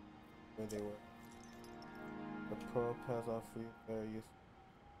where they were. The probe has offered you very useful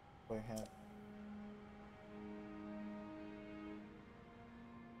by hand.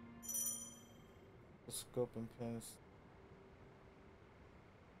 The scope and pins.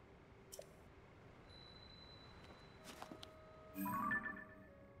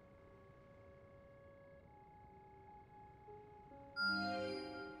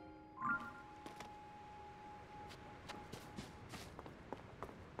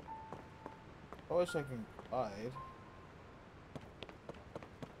 I wish I can glide.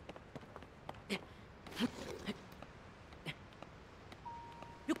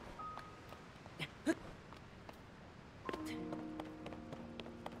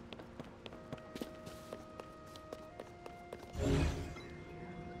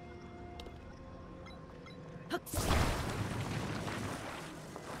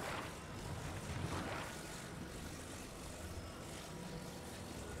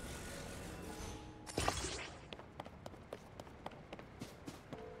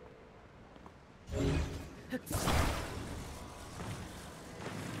 I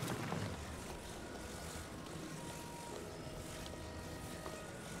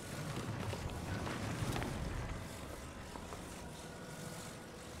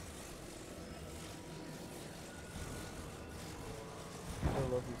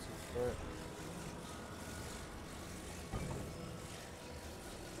love you support.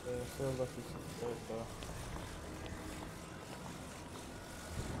 Yeah, still love you support though.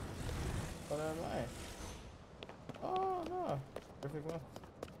 What am I? Oh no. Perfect one.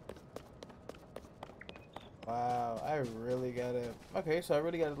 Wow, I really gotta. Okay, so I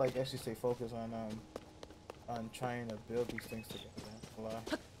really gotta like actually stay focused on trying to build these things together. A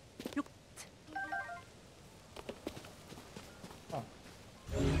lot. Huh.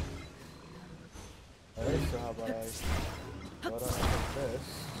 Alright, so how about I go down like this?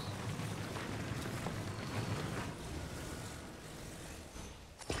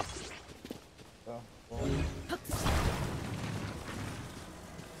 So, boom.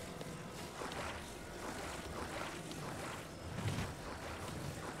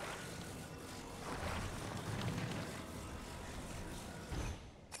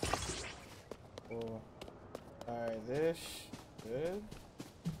 Cool. Alright, this good.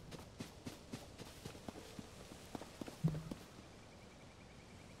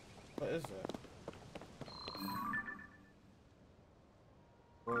 What is that?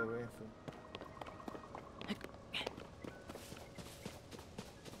 Wait for.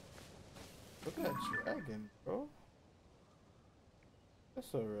 Look at that dragon, bro.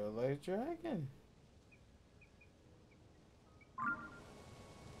 That's a real life dragon.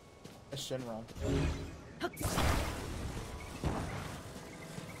 That's Shenron. Ah.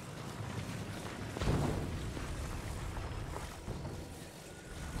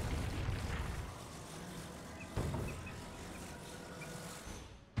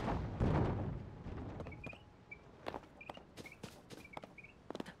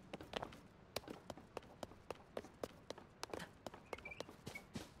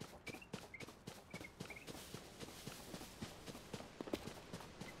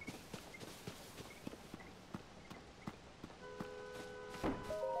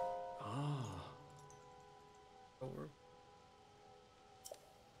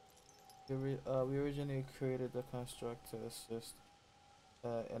 We originally created the construct to assist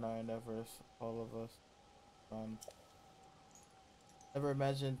in our endeavors, all of us. Never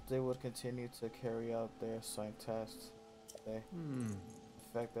imagined they would continue to carry out their assigned tasks today.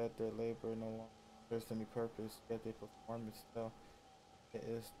 The fact that their labor no longer serves any purpose, yet they perform it still.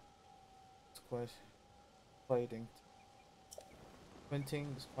 It's quite fighting.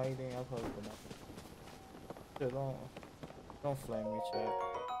 Quinting is fighting. I'll probably put that. Sure, don't flame me, chat.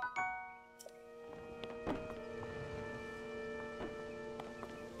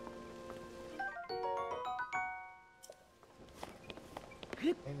 I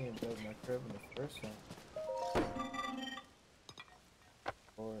didn't even build my crib in the first one.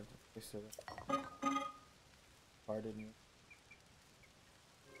 Lord, they said it. Pardon me.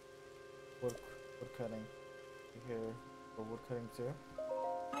 Wood cutting. Here for wood cutting too.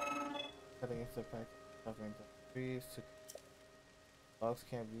 Cutting into pack, chopping down trees to logs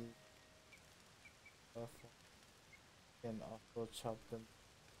can't be can also chop them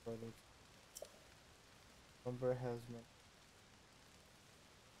further. Lumber has been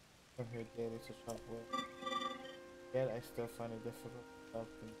from here daily to chop wood. Yet I still find it difficult to chop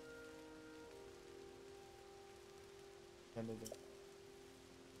them. Candidate.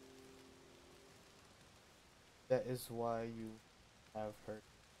 That is why you have hurt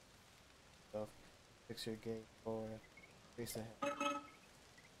yourself. Fix your gate or face ahead.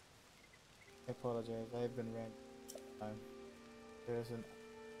 I apologize. I have been random. There's an.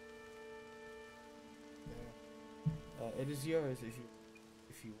 There. It is yours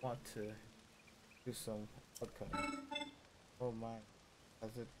if you want to do some woodcutting. Oh my,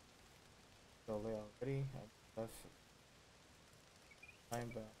 has it so late already? I left time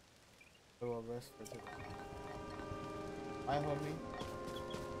bound. I will rest for today. Hi, homie.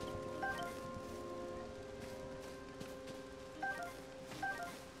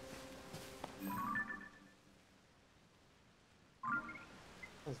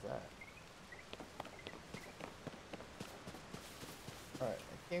 What's that? Alright,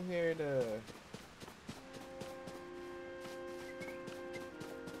 I came here to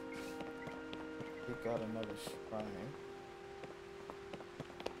pick out another shrine.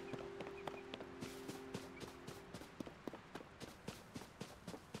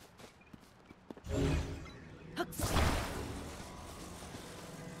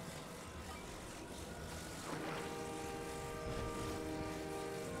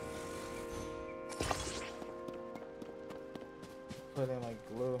 put in like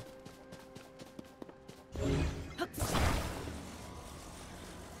glue.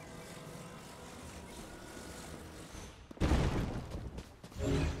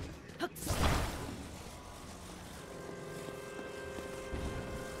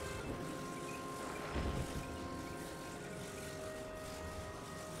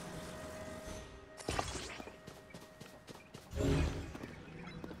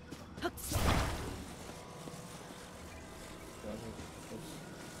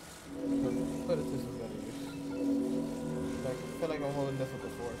 Put it to some better use. Like, I feel like I'm holding this with the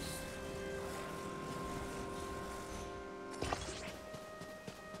force.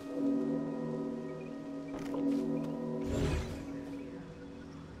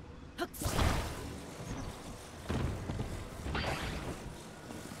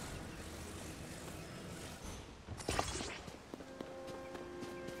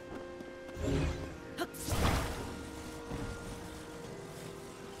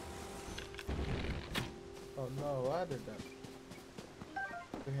 Oh no, why did that?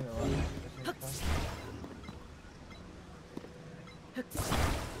 We're hitting a lot.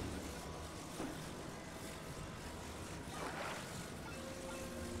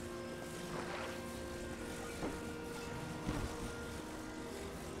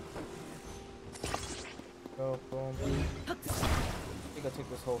 Go, boom. I think I'll take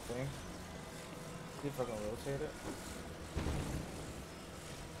this whole thing. See if I can rotate it.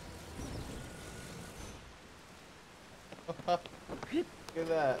 Look at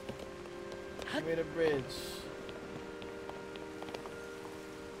that. I made a bridge.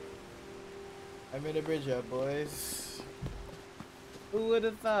 I made a bridge up, boys. Who would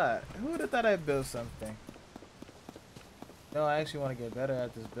have thought? Who would have thought I'd build something? No, I actually want to get better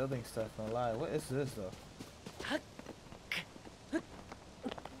at this building stuff, no lie. What is this, though?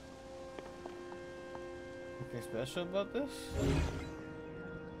 Anything special about this?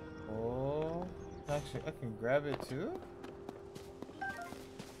 Oh, actually, I can grab it too?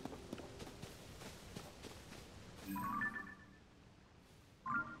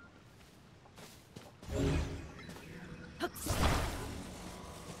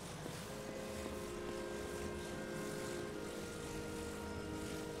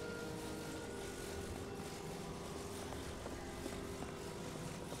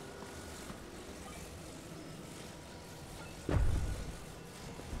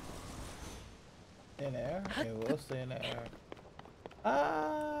 In air? It will stay in the air.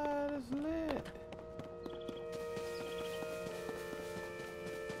 Ah, that's lit.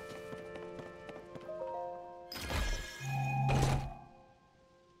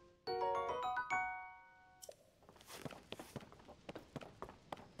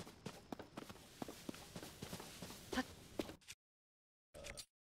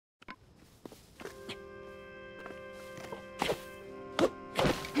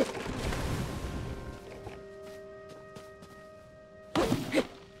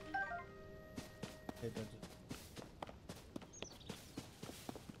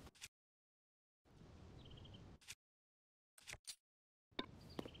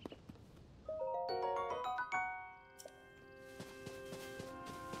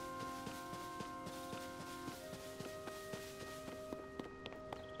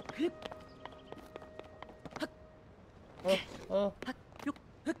 Oh, oh.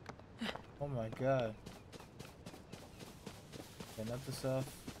 Oh my god. Okay, not the stuff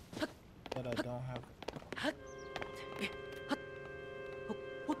that I don't have.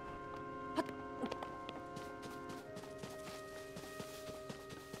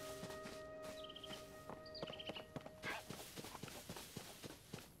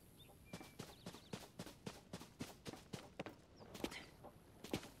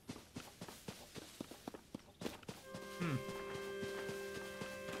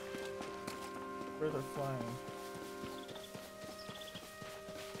 Birds are flying.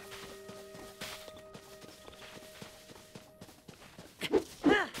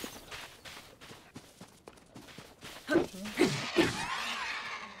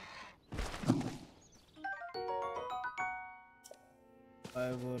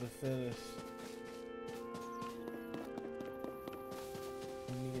 Survival of the fittest.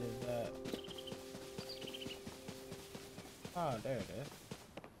 We needed that. Ah, there it is.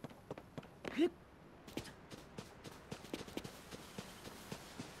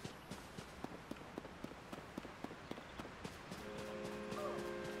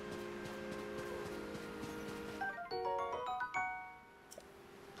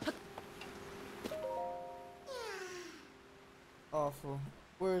 Awful.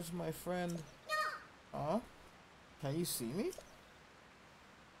 Where's my friend? Huh? Can you see me?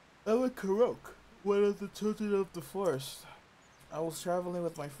 I'm a Karok, one of the children of the forest. I was traveling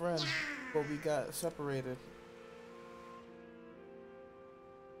with my friend, but we got separated.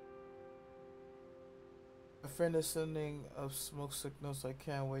 A friend is sending us smoke signals. I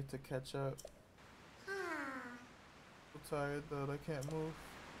can't wait to catch up. I'm tired though, I can't move.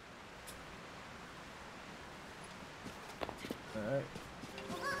 Alright.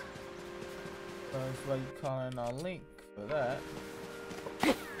 So it's like calling on Link for that.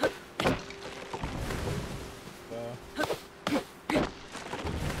 So.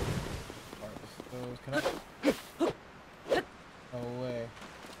 Can I? No way.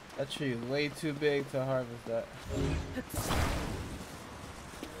 That tree is way too big to harvest that.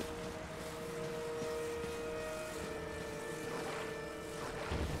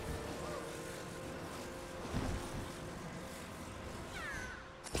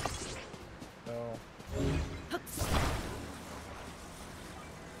 So.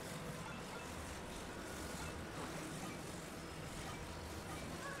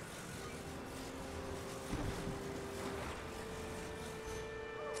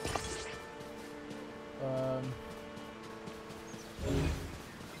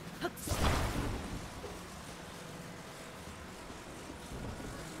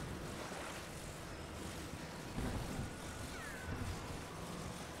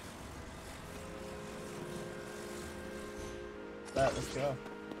 Let's go.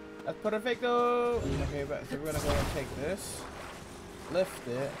 That's perfecto. Okay, but so we're gonna go and take this, lift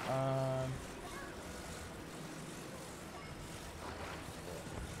it. And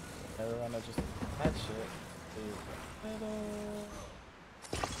we're gonna just attach it to the middle.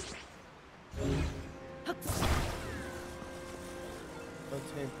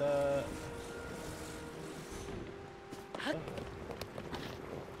 Rotate that. Oh.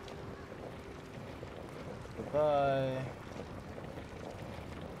 Goodbye.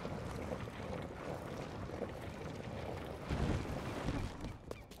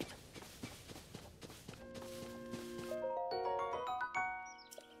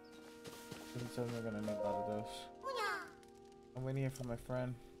 We're gonna need a lot of those. I'm waiting here for my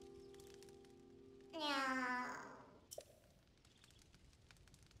friend.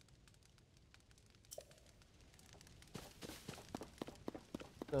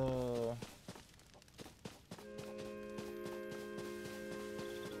 So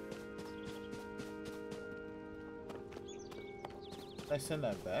I send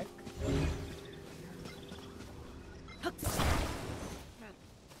that back.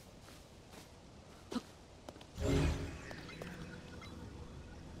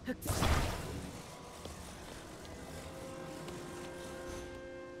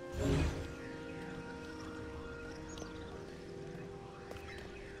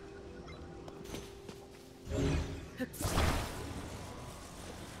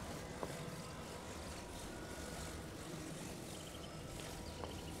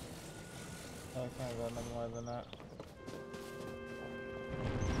 I can't go no more than that.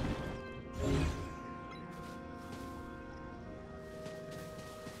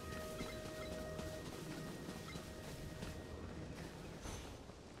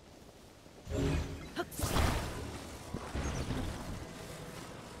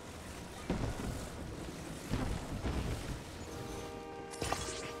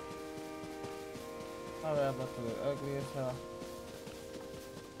 Oh, that looks a little ugly as hell.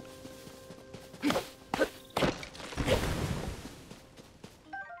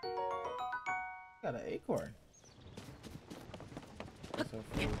 Got an acorn. So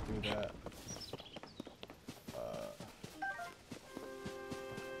if we do that,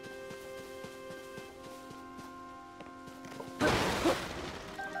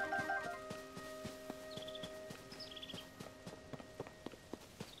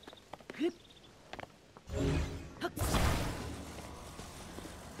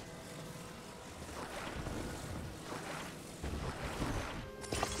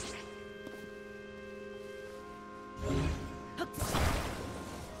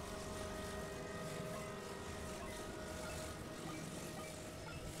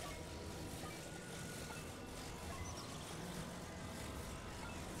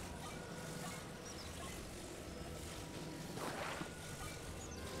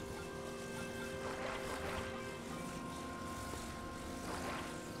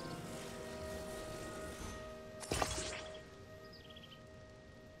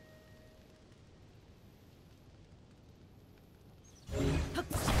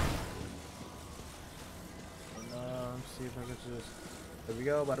 see if I could just. There we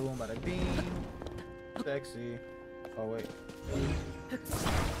go. Bada boom, bada bing. Sexy. Oh wait.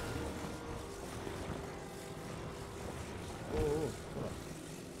 Oh, hold on.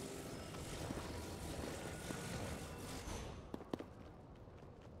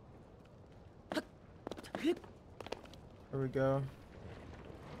 we go.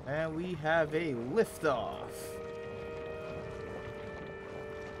 And we have a liftoff.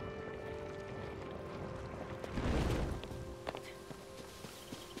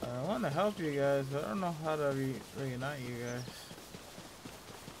 I want to help you guys, but I don't know how to reunite you guys.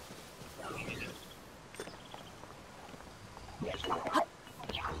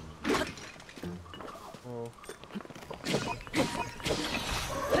 Whoa.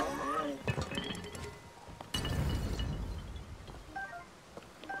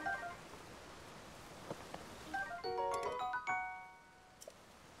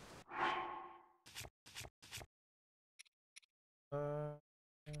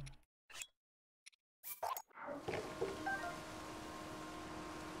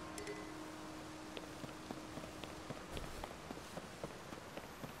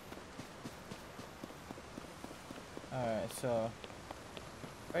 Alright, so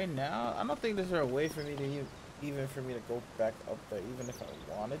right now, I don't think there's a way for me to even for me to go back up there, even if I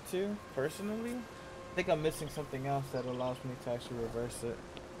wanted to, personally. I think I'm missing something else that allows me to actually reverse it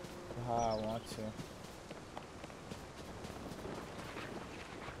to how I want to.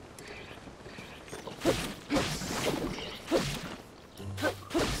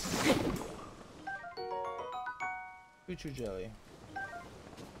 Choo-choo jelly.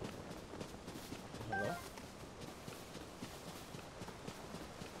 Hello?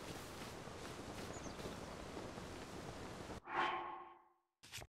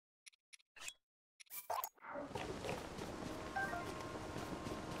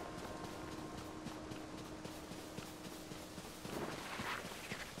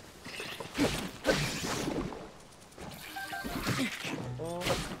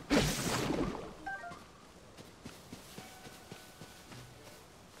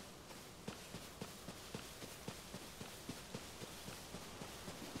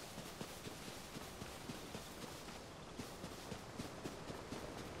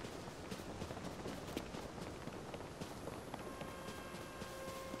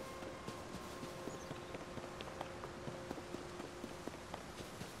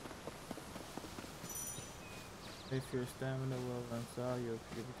 If your stamina will runs out, you'll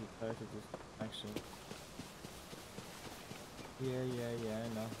be able to try to this action. Yeah, I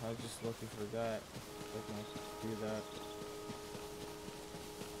know. I just lucky forgot. I can do that.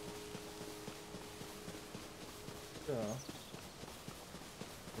 So,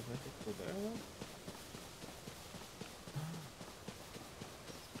 if I could go there though?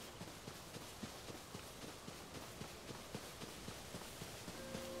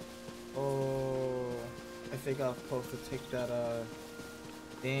 Oh, I think I was supposed to take that,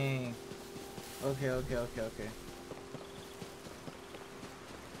 dang. Okay. Okay,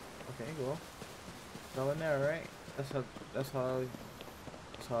 cool. Go in there, right? That's how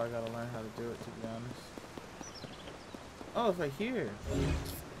I gotta learn how to do it, to be honest. Oh, it's right here.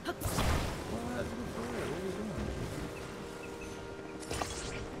 What? What are you doing?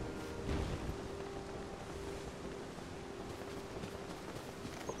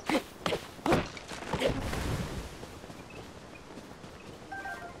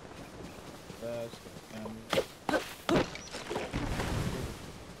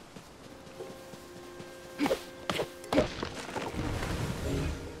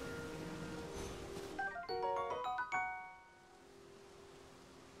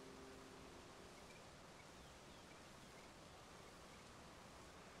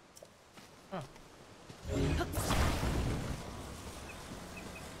 Huh.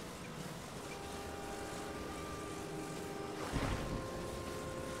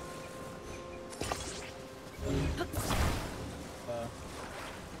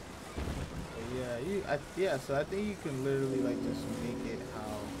 Yeah, so I think you can literally like just make it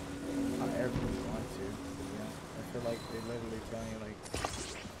however you want to. You know, I feel like they're literally telling you like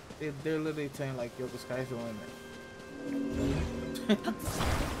they're literally telling like, yo, the sky's the limit.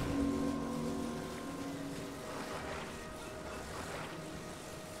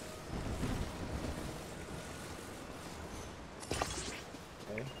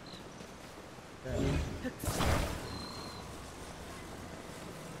 Okay. Yeah.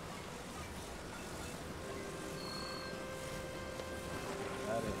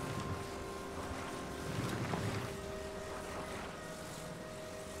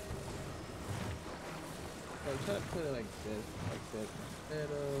 Try to put it like this,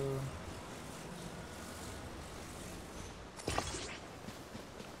 instead of.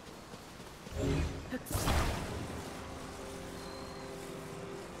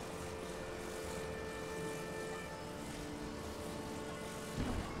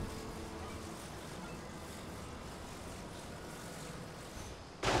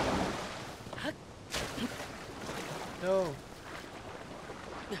 No.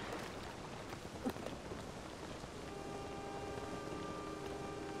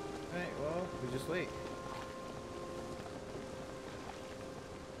 Alright, well, we just wait.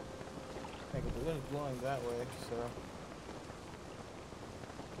 Like, the wind's blowing that way, so.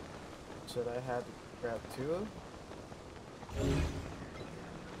 Should I have to grab two?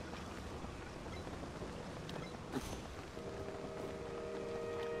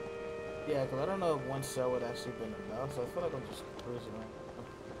 Yeah, because I don't know if one cell would actually been enough, so I feel like I'm just cruising around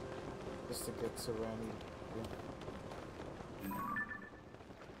just to get to where I need to be.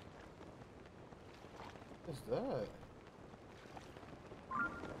 What is that?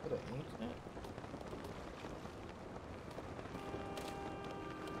 Is that an ancient?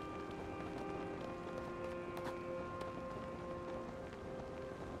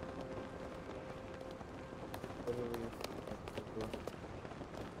 What do we have to do?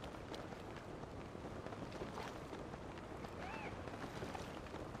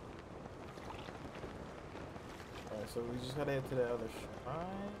 Alright, so we just gotta head to the other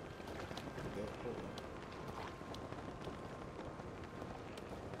shrine. Okay, cool.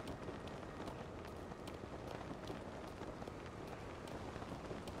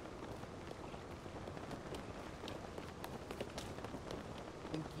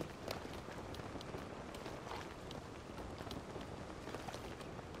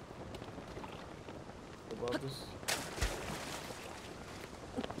 About this.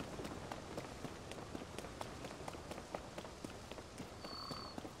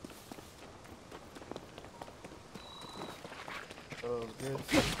 Oh, good.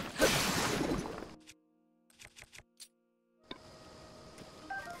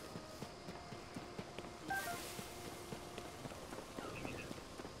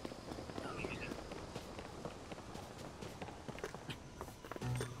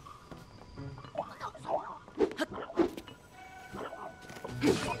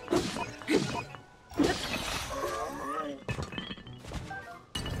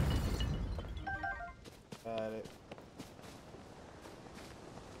 Got it.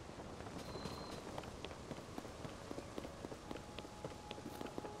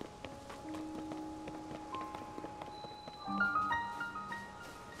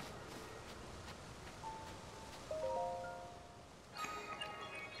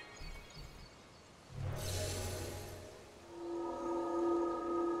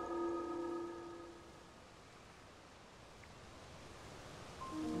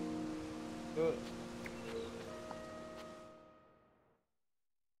 Good.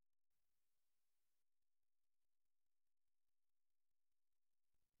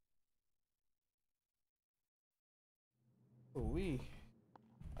 We.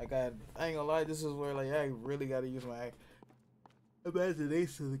 I ain't gonna lie, this is where like I really gotta use my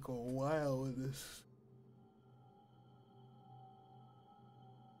imagination to go wild with this.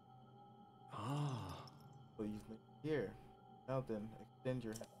 Ah. So you can here. Now then, extend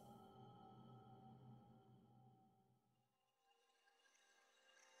your hand.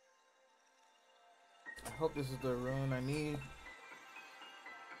 I hope this is the rune I need.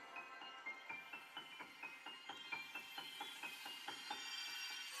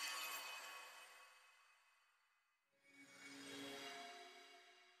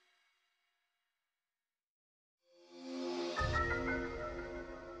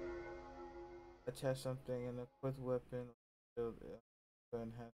 Attach something and equip weapon. Build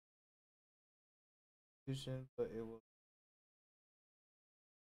enhance fusion, but it will.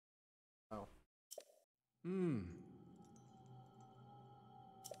 Oh. Hmm.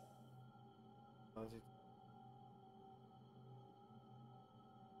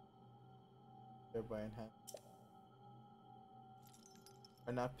 Thereby enhance.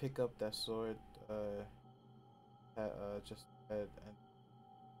 Or not pick up that sword. Just head and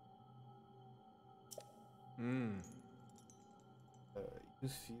Hmm.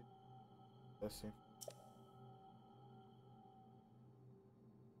 use few. That seems.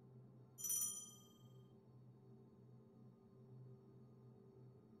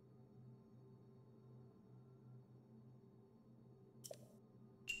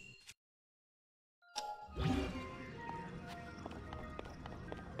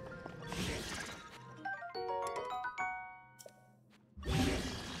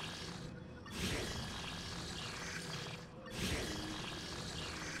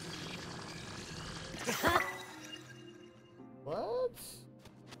 What?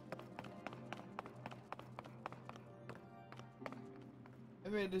 I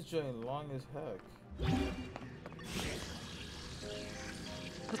made this joint long as heck.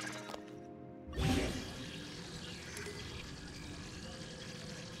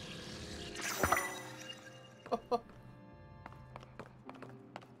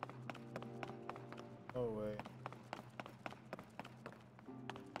 No way.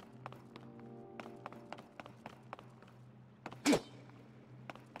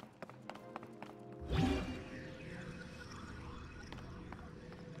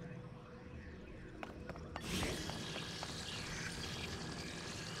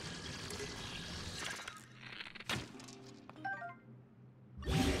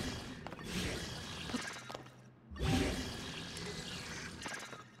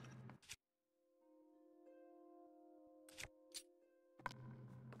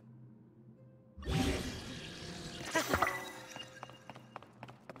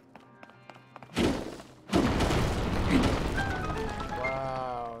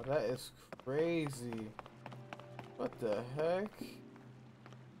 Wow, that is crazy. What the heck?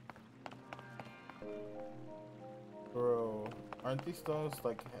 Bro, aren't these stones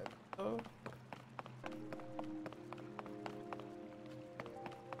like heavy though?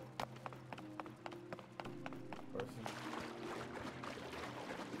 Person.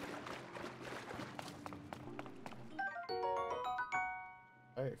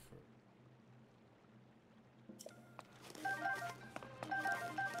 Alright,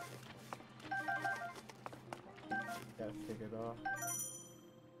 gotta figure it out.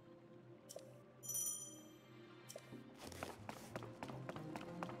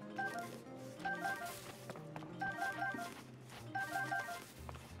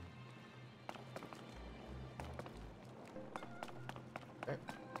 Okay.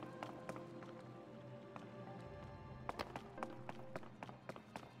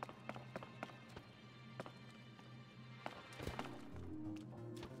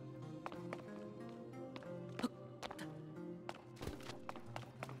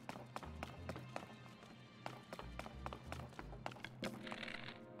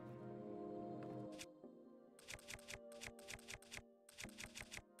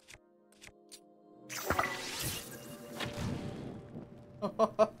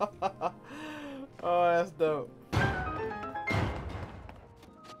 Oh, that's dope.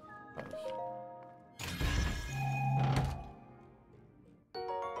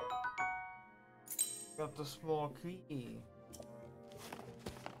 Got the small key.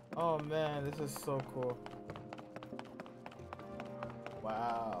 Oh man, this is so cool.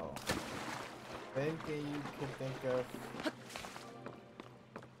 Wow. Anything you could think of.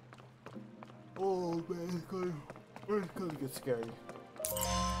 Oh man, it's gonna get scary.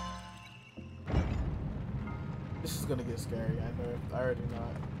 This is gonna get scary, I know. I already know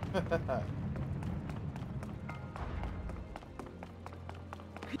it.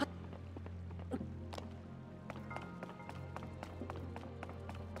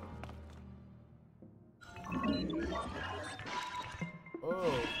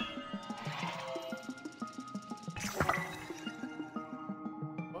 Oh.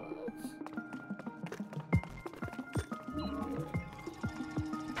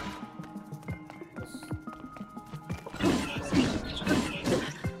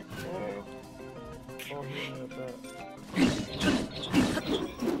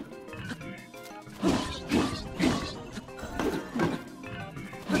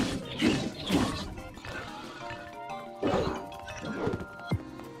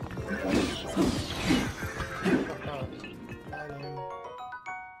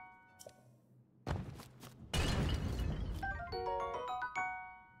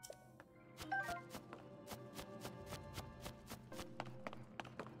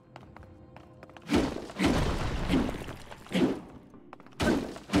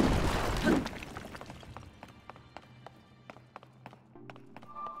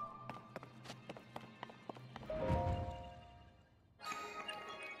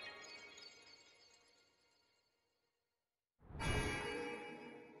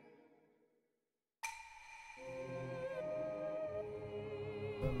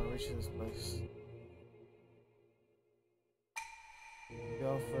 I'm gonna reach this place. We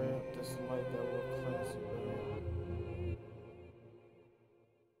offer up this light that will cleanse you.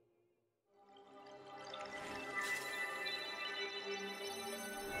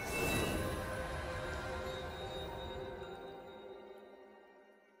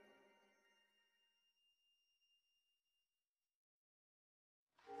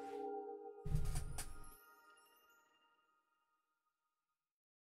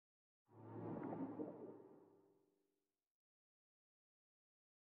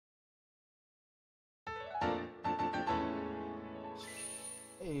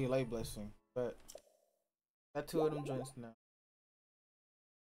 Hey, light blessing. But got two of them joints now.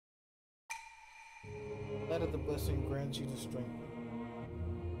 Let of the blessing grant you the strength.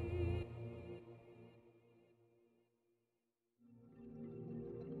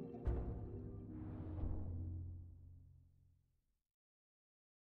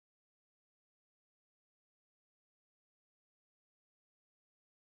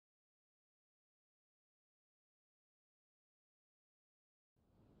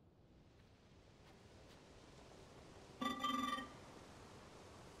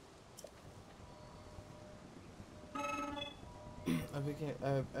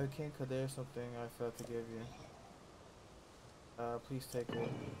 I became Kader something I failed to give you. Please take it.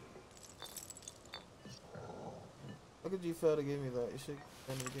 How could you fail to give me that? You should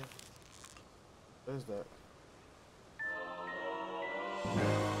send me again. What is that?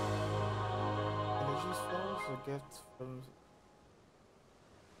 Energy stones, a gift from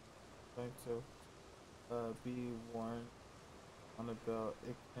going to be worn on a belt.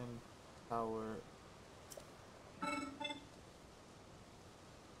 It can power.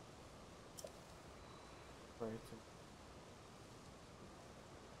 Right.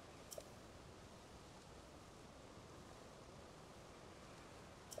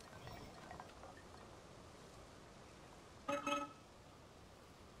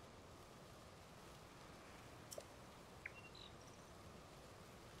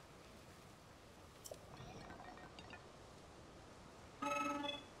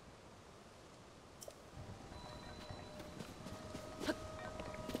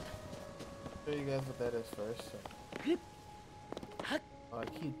 Show you guys what that is first. So. Oh, I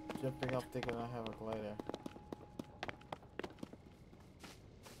keep jumping up thinking I have a glider.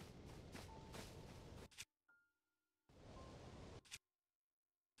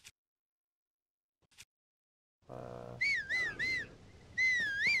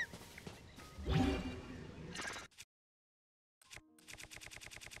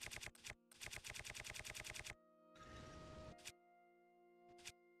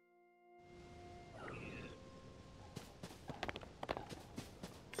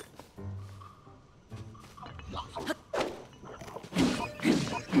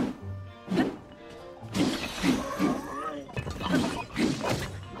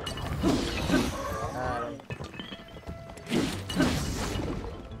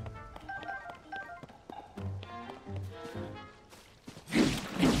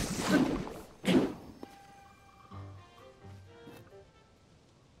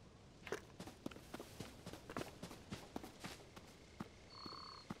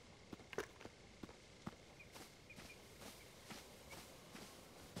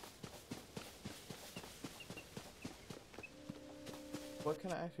 What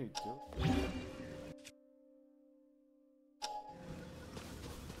can I actually do?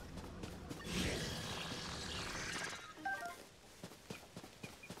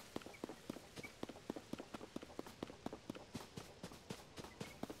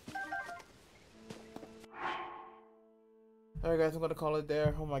 Alright guys, I'm gonna call it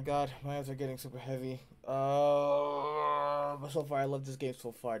there. Oh my god, my hands are getting super heavy. But so far I love this game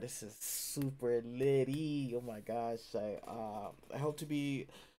so far. This is super litty. Oh my gosh. I hope to be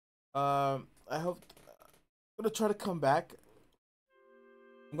I hope I'm gonna try to come back.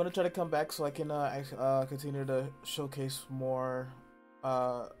 I'm gonna try to come back so I can continue to showcase more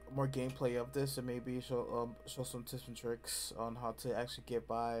gameplay of this, and maybe show some tips and tricks on how to actually get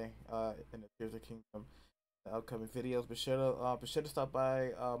by in the Tears of Kingdom upcoming videos. Be sure to stop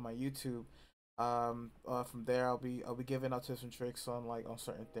by my YouTube. From there I'll be giving out tips and tricks on on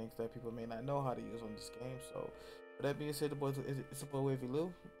certain things that people may not know how to use on this game. So with that being said, it's a boy Wavy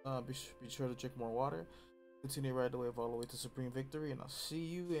Lou. Be sure to drink more water. Continue ride the wave all the way to supreme victory, and I'll see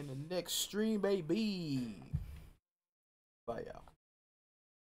you in the next stream, baby. Bye, y'all.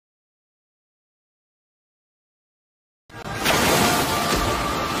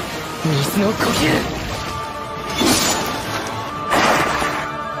 水の呼吸